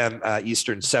 10 a.m.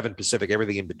 Eastern, 7 Pacific,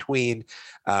 everything in between.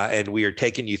 And we are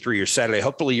taking you through your Saturday.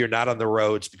 Hopefully you're not on the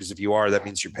roads, because if you are, that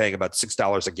means you're paying about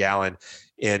 $6 a gallon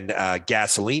in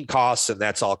gasoline costs, and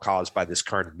that's all caused by this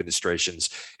current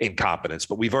administration's incompetence.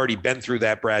 But we've already been through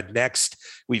that, Brad. Next,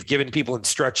 we've given people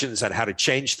instructions on how to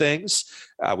change things.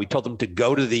 We told them to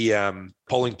go to the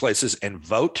polling places and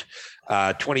vote.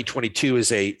 2022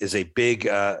 is a big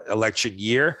election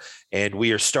year, and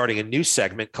we are starting a new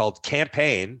segment called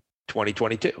Campaign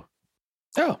 2022.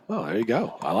 Oh, well, there you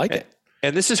go. I like it.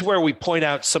 And this is where we point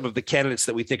out some of the candidates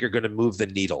that we think are going to move the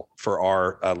needle for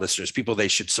our listeners, people they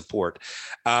should support.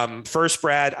 First,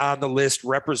 Brad, on the list,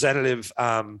 Representative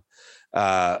Van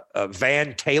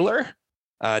Taylor,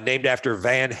 named after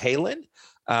Van Halen.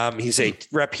 He's a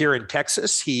rep here in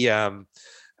Texas. He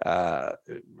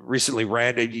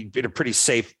recently he'd been a pretty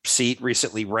safe seat,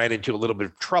 recently ran into a little bit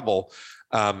of trouble.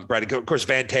 Brad, of course,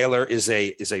 Van Taylor is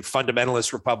a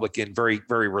fundamentalist Republican, very,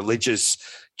 very religious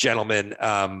gentleman.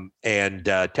 And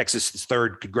Texas's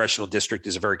 3rd congressional district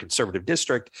is a very conservative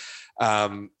district.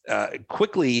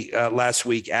 Quickly last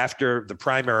week, after the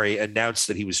primary announced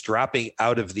that he was dropping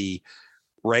out of the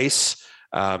race,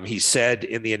 he said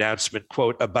in the announcement,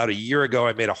 quote, "About a year ago,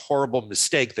 I made a horrible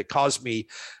mistake that caused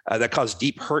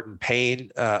deep hurt and pain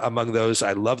among those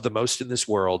I love the most in this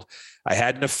world. I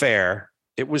had an affair.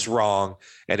 It was wrong,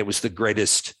 and it was the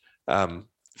greatest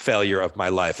failure of my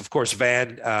life." Of course,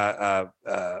 Van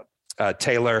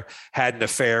Taylor had an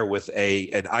affair with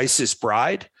an ISIS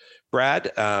bride,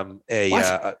 Brad. He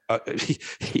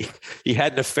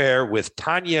had an affair with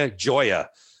Tanya Joya,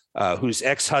 whose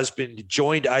ex-husband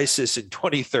joined ISIS in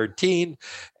 2013,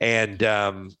 and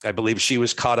I believe she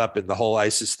was caught up in the whole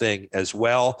ISIS thing as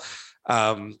well.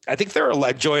 I think there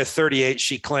are Joya 38.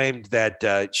 She claimed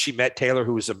that she met Taylor,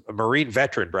 who was a Marine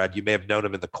veteran, Brad. You may have known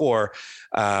him in the Corps.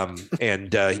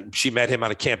 And she met him on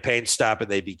a campaign stop and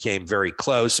they became very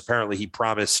close. Apparently he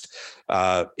promised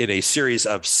in a series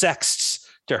of sexts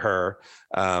to her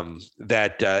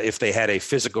that if they had a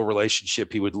physical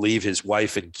relationship, he would leave his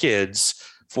wife and kids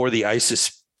for the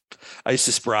ISIS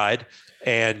bride.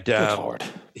 And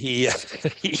he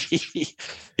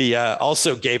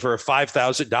also gave her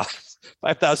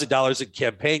 $5,000 in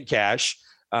campaign cash,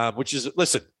 which is,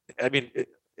 listen, I mean,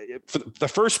 for the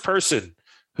first person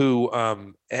who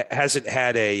hasn't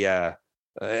had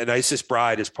an ISIS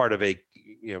bride as part of a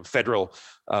federal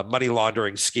money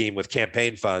laundering scheme with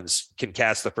campaign funds can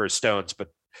cast the first stones, but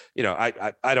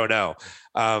I don't know.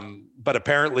 But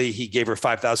apparently he gave her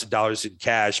 $5,000 in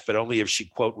cash, but only if she,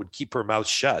 quote, would keep her mouth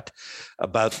shut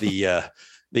about the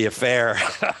affair.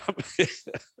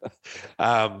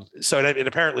 And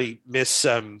apparently Miss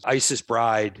ISIS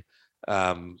bride,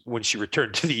 when she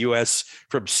returned to the U.S.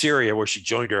 from Syria, where she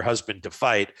joined her husband to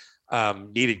fight,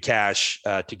 needed cash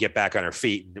to get back on her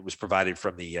feet, and it was provided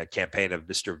from the campaign of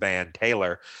Mr. Van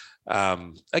Taylor.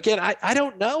 Again, I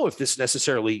don't know if this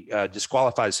necessarily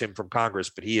disqualifies him from Congress,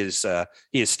 but he is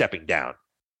stepping down.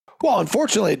 Well,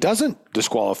 unfortunately, it doesn't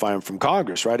disqualify him from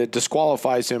Congress, right? It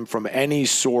disqualifies him from any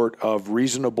sort of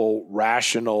reasonable,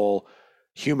 rational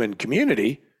human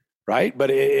community, right?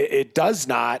 But it does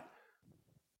not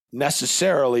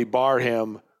necessarily bar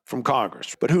him from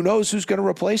Congress. But who knows who's going to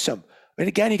replace him? I mean,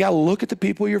 again, you got to look at the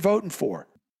people you're voting for.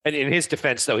 And in his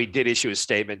defense, though, he did issue a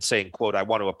statement saying, quote, "I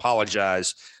want to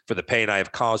apologize for the pain I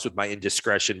have caused with my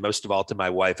indiscretion, most of all to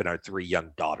my wife and our 3 young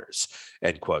daughters,"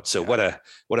 end quote. So what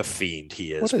a fiend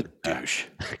he is. What a douche.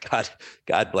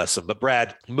 God bless him. But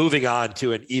Brad, moving on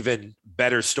to an even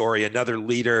better story, another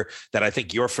leader that I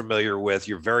think you're familiar with,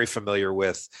 you're very familiar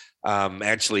with.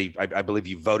 Actually, I believe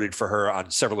you voted for her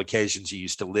on several occasions. You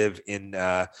used to live in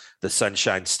the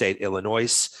Sunshine State,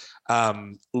 Illinois.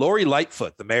 Lori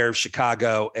Lightfoot, the mayor of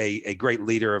Chicago, a great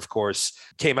leader, of course,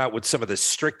 came out with some of the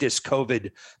strictest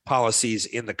COVID policies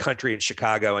in the country in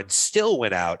Chicago and still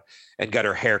went out and got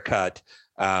her hair cut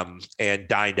and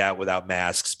dined out without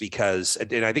masks because,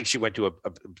 and I think she went to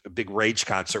a big Rage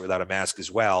concert without a mask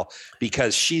as well,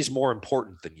 because she's more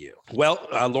important than you. Well,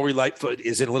 Lori Lightfoot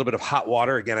is in a little bit of hot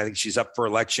water. Again, I think she's up for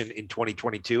election in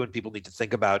 2022, and people need to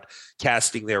think about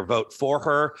casting their vote for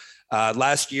her.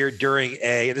 Last year during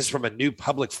and this is from a new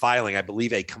public filing, I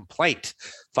believe a complaint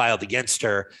filed against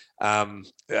her,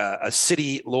 a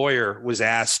city lawyer was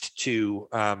asked to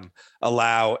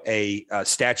allow a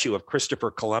statue of Christopher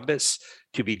Columbus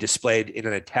to be displayed in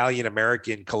an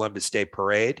Italian-American Columbus Day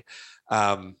parade.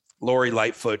 Lori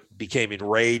Lightfoot became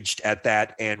enraged at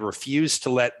that and refused to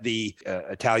let the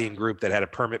Italian group that had a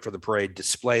permit for the parade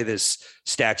display this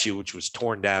statue, which was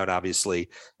torn down, obviously,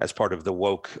 as part of the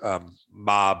woke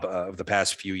mob of the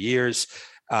past few years.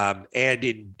 And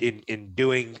in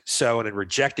doing so and in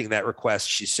rejecting that request,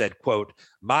 she said, quote,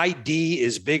 "My D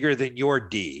is bigger than your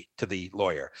D," to the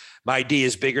lawyer. "My D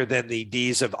is bigger than the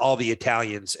Ds of all the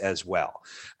Italians as well."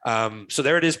 So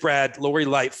there it is, Brad. Lori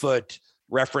Lightfoot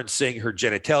referencing her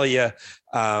genitalia.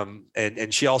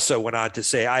 And she also went on to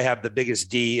say, "I have the biggest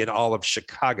D in all of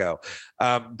Chicago."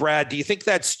 Brad, do you think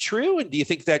that's true? And do you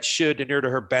think that should inure to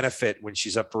her benefit when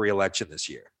she's up for re-election this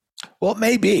year? Well, it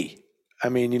may be. I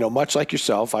mean, much like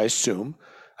yourself, I assume.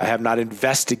 I have not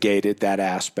investigated that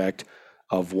aspect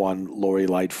of one Lori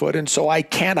Lightfoot. And so I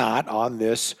cannot, on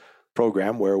this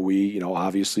program where we,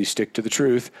 obviously stick to the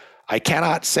truth, I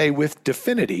cannot say with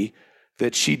definity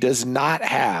that she does not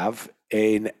have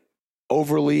an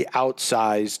overly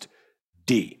outsized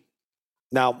D.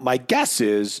 Now, my guess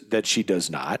is that she does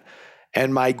not.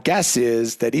 And my guess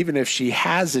is that even if she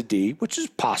has a D, which is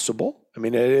possible, I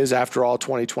mean, it is, after all,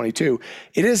 2022,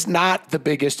 it is not the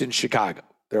biggest in Chicago.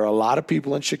 There are a lot of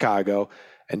people in Chicago,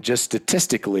 and just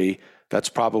statistically, that's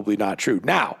probably not true.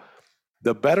 Now,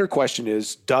 the better question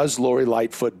is, does Lori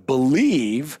Lightfoot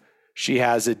believe she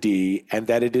has a D and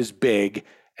that it is big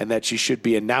and that she should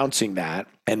be announcing that?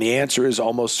 And the answer is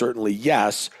almost certainly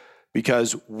yes,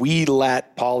 because we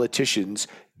let politicians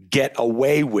get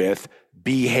away with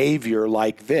behavior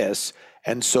like this,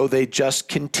 and so they just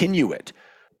continue it.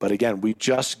 But again, we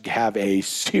just have a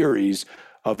series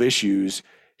of issues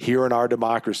here in our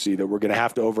democracy that we're going to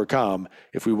have to overcome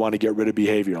if we want to get rid of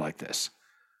behavior like this.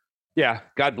 Yeah,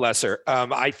 God bless her.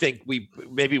 I think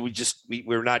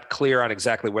we're not clear on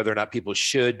exactly whether or not people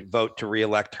should vote to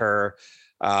reelect her.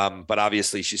 But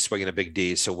obviously she's swinging a big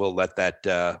D, so we'll let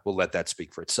that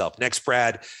speak for itself. Next,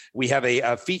 Brad, we have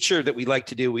a feature that we like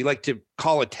to do. We like to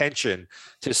call attention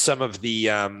to some of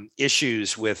the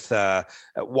issues with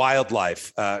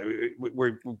wildlife.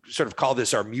 We sort of call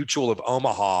this our Mutual of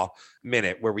Omaha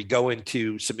minute, where we go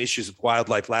into some issues with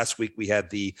wildlife. Last week we had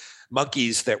the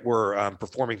monkeys that were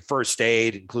performing first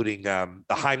aid, including the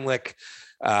Heimlich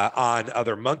on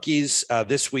other monkeys.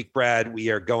 This week, Brad, we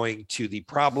are going to the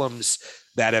problems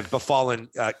that have befallen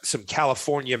some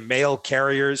California mail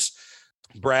carriers.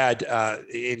 Brad,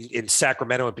 in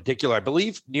Sacramento in particular, I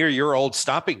believe near your old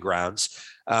stomping grounds.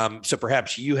 So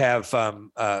perhaps you have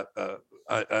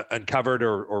uncovered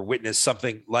or witnessed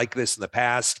something like this in the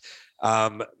past.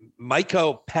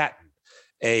 Miko Patton,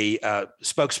 a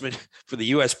spokesman for the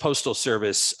U.S. Postal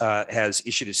Service, has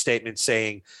issued a statement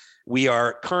saying, "We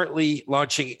are currently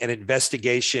launching an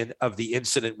investigation of the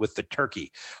incident with the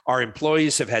turkey. Our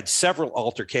employees have had several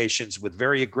altercations with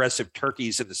very aggressive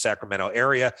turkeys in the Sacramento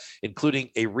area, including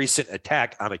a recent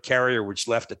attack on a carrier which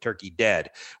left a turkey dead.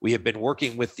 We have been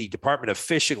working with the Department of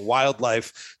Fish and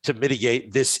Wildlife to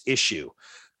mitigate this issue."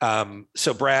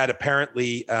 So, Brad,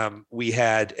 apparently we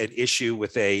had an issue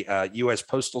with a U.S.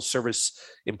 Postal Service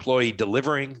employee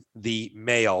delivering the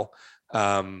mail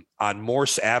on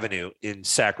Morse Avenue in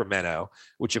Sacramento,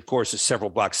 which, of course, is several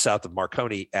blocks south of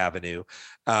Marconi Avenue,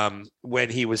 when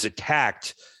he was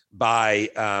attacked by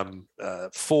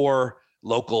 4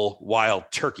 local wild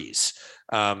turkeys.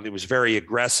 It was very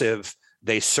aggressive.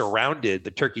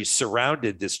 The turkeys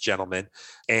surrounded this gentleman.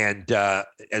 And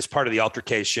as part of the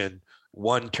altercation,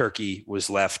 1 turkey was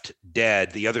left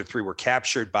dead. The other 3 were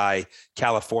captured by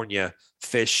California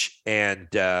Fish and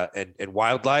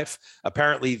Wildlife.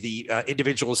 Apparently, the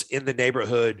individuals in the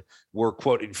neighborhood were,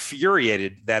 quote,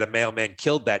 infuriated that a mailman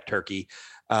killed that turkey.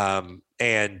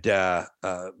 And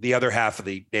the other half of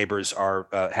the neighbors are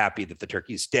happy that the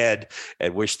turkey's dead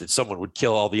and wish that someone would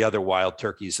kill all the other wild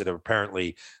turkeys that are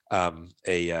apparently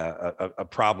a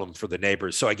problem for the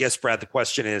neighbors. So I guess, Brad, the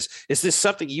question is this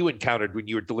something you encountered when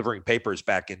you were delivering papers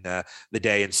back in the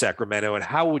day in Sacramento? And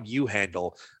how would you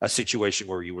handle a situation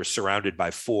where you were surrounded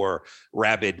by 4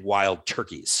 rabid wild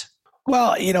turkeys?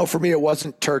 Well, for me, it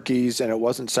wasn't turkeys and it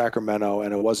wasn't Sacramento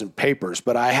and it wasn't papers,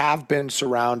 but I have been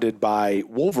surrounded by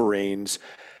wolverines,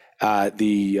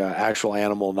 the actual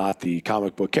animal, not the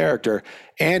comic book character,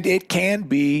 and it can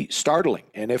be startling.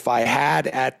 And if I had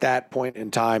at that point in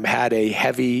time had a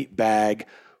heavy bag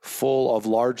full of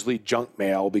largely junk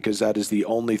mail, because that is the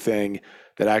only thing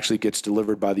that actually gets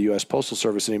delivered by the U.S. Postal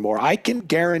Service anymore, I can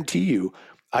guarantee you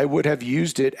I would have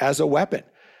used it as a weapon.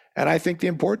 And I think the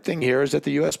important thing here is that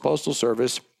the U.S. Postal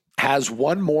Service has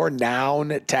one more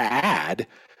noun to add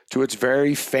to its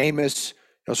very famous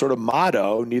sort of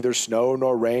motto, neither snow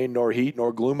nor rain nor heat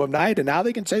nor gloom of night. And now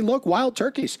they can say, look, wild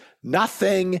turkeys,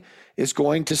 nothing is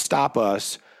going to stop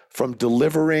us from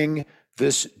delivering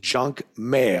this junk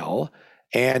mail.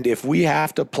 And if we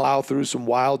have to plow through some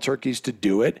wild turkeys to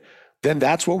do it, then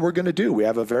that's what we're going to do. We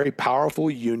have a very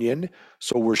powerful union,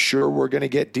 so we're sure we're going to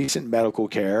get decent medical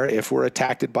care if we're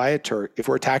attacked by a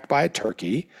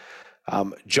turkey.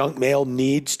 Junk mail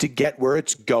needs to get where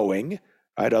it's going,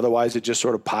 right? Otherwise, it just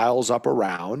sort of piles up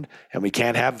around, and we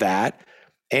can't have that.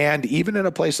 And even in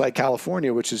a place like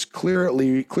California, which is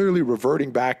clearly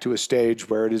reverting back to a stage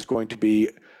where it is going to be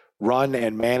run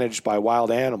and managed by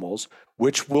wild animals,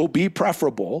 which will be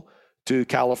preferable to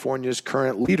California's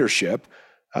current leadership,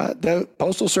 the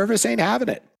Postal Service ain't having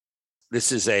it.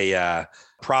 This is a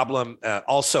problem.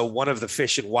 Also, one of the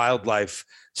Fish and Wildlife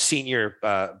senior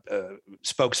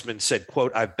spokesman said,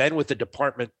 quote, "I've been with the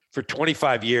department for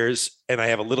 25 years and I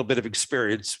have a little bit of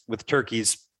experience with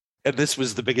turkeys. And this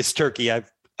was the biggest turkey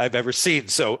I've ever seen."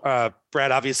 So,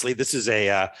 Brad, obviously this is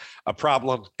a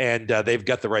problem, and they've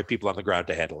got the right people on the ground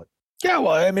to handle it. Yeah,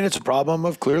 well, I mean, it's a problem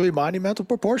of clearly monumental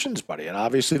proportions, buddy. And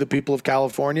obviously the people of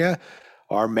California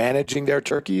are managing their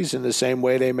turkeys in the same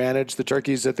way they manage the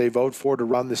turkeys that they vote for to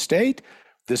run the state.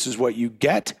 This is what you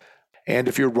get. And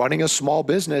if you're running a small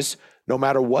business, no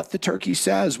matter what the turkey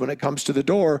says when it comes to the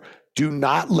door, do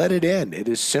not let it in. It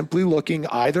is simply looking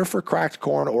either for cracked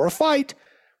corn or a fight.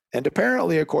 And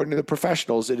apparently, according to the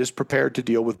professionals, it is prepared to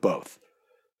deal with both.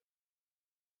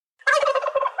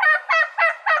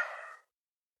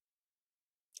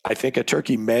 I think a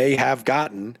turkey may have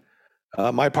gotten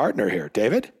my partner here.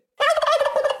 David?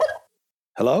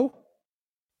 Hello?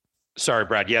 Sorry,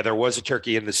 Brad. Yeah, there was a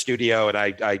turkey in the studio, and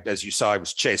I, as you saw, I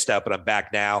was chased out, but I'm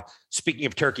back now. Speaking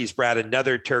of turkeys, Brad,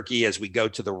 another turkey as we go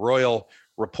to the royal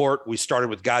report. We started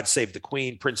with God Save the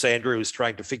Queen. Prince Andrew is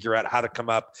trying to figure out how to come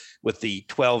up with the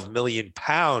 12 million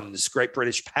pounds, Great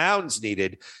British pounds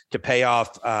needed to pay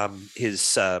off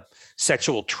his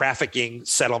sexual trafficking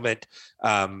settlement.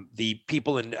 The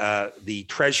people in the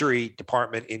Treasury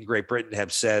Department in Great Britain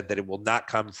have said that it will not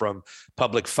come from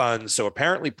public funds. So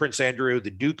apparently Prince Andrew, the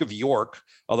Duke of York,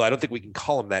 although I don't think we can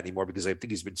call him that anymore because I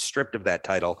think he's been stripped of that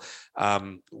title,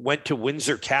 went to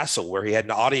Windsor Castle where he had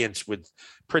an audience with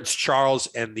Prince Charles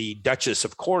and the Duchess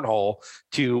of Cornwall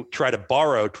to try to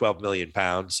borrow 12 million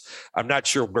pounds. I'm not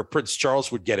sure where Prince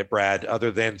Charles would get it, Brad,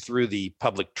 other than through the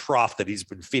public trough that he's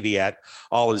been feeding at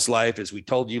all his life. As we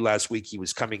told you last week, he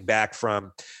was coming back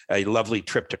from a lovely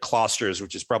trip to Closters,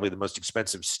 which is probably the most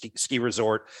expensive ski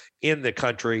resort in the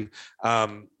country.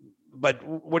 But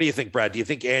what do you think, Brad? Do you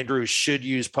think Andrew should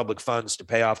use public funds to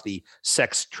pay off the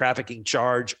sex trafficking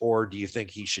charge, or do you think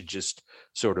he should just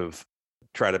sort of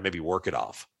try to maybe work it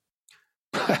off?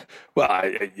 Well,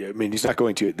 I mean, he's not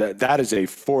going to. That is a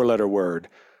 4-letter word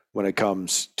when it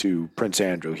comes to Prince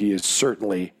Andrew. He is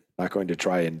certainly not going to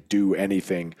try and do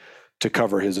anything to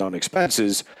cover his own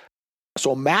expenses.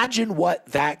 So imagine what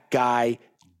that guy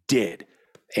did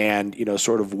and,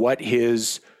 sort of what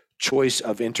his choice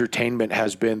of entertainment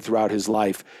has been throughout his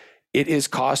life. it is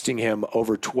costing him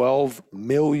over $12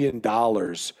 million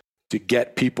to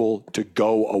get people to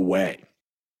go away.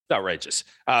 Outrageous.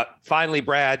 Finally,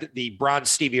 Brad, the Bronze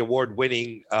Stevie Award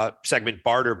winning segment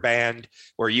Barred or Banned,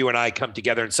 where you and I come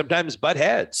together and sometimes butt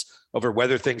heads over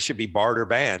whether things should be barred or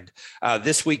banned.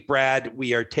 This week, Brad,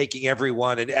 we are taking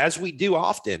everyone, and as we do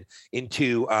often,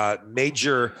 into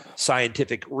major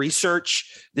scientific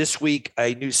research. This week,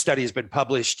 a new study has been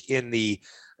published in the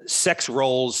Sex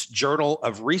Roles Journal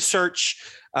of Research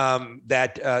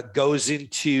that goes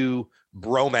into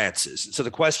bromances. So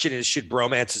the question is, should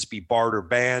bromances be barred or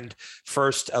banned?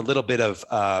 First, a little bit of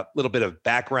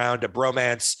background. A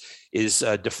bromance is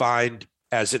defined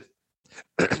as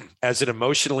an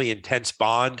emotionally intense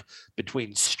bond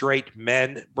between straight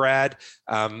men, Brad.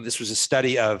 This was a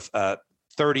study of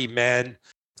 30 men,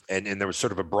 and there was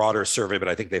sort of a broader survey, but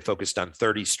I think they focused on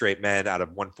 30 straight men out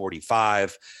of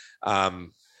 145.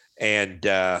 And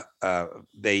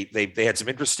they had some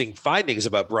interesting findings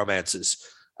about bromances.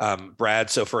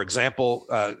 Brad. So, for example,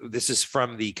 this is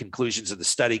from the conclusions of the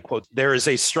study, quote, there is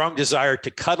a strong desire to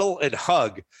cuddle and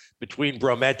hug between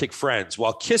bromantic friends,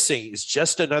 while kissing is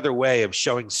just another way of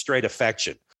showing straight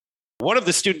affection. One of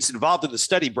the students involved in the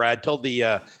study, Brad, told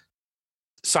the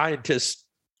scientists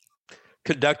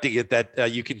conducting it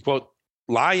that you can, quote,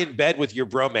 lie in bed with your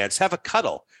bromance, have a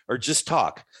cuddle, or just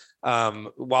talk.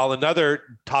 While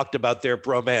another talked about their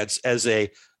bromance as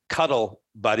a cuddle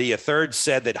buddy. A third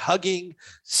said that hugging,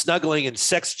 snuggling, and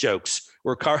sex jokes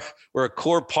were a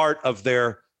core part of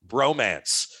their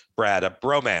bromance, Brad, a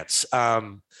bromance.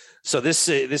 So this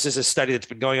is a study that's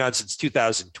been going on since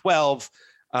 2012,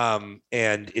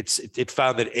 and it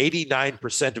found that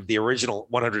 89% of the original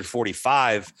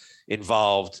 145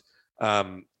 involved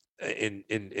in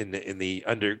the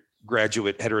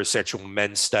undergraduate heterosexual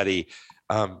men study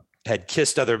had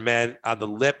kissed other men on the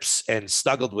lips and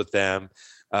snuggled with them.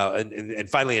 And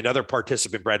finally, another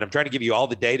participant, Brad, I'm trying to give you all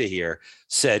the data here,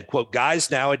 said, quote,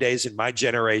 guys nowadays in my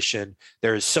generation,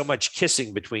 there is so much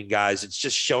kissing between guys. It's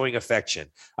just showing affection.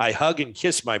 I hug and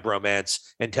kiss my bromance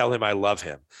and tell him I love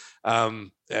him.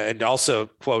 And also,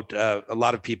 quote, a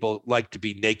lot of people like to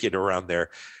be naked around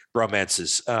their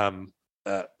bromances.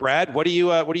 Brad, what do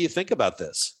you think about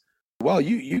this? Well,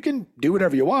 you can do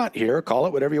whatever you want here, call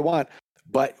it whatever you want,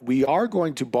 but we are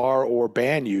going to bar or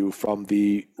ban you from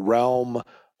the realm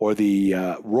or the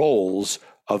roles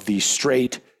of the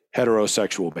straight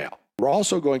heterosexual male. We're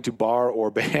also going to bar or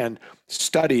ban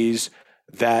studies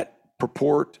that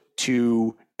purport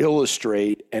to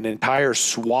illustrate an entire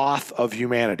swath of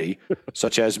humanity,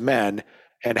 such as men,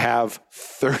 and have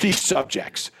 30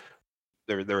 subjects.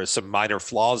 There are some minor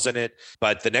flaws in it,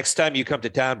 but the next time you come to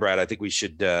town, Brad, I think we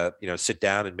should sit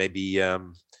down and maybe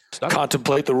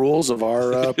contemplate the rules of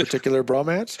our particular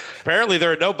bromance. Apparently,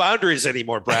 there are no boundaries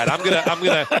anymore, Brad. I'm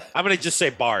gonna just say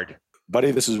barred.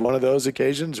 Buddy, this is one of those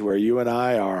occasions where you and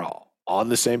I are on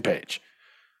the same page,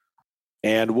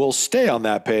 and we'll stay on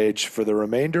that page for the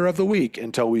remainder of the week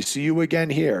until we see you again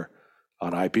here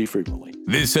on IP Frequently.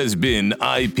 This has been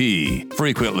IP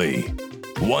Frequently,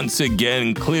 once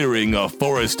again clearing a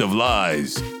forest of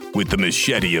lies with the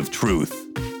machete of truth.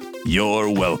 You're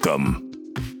welcome.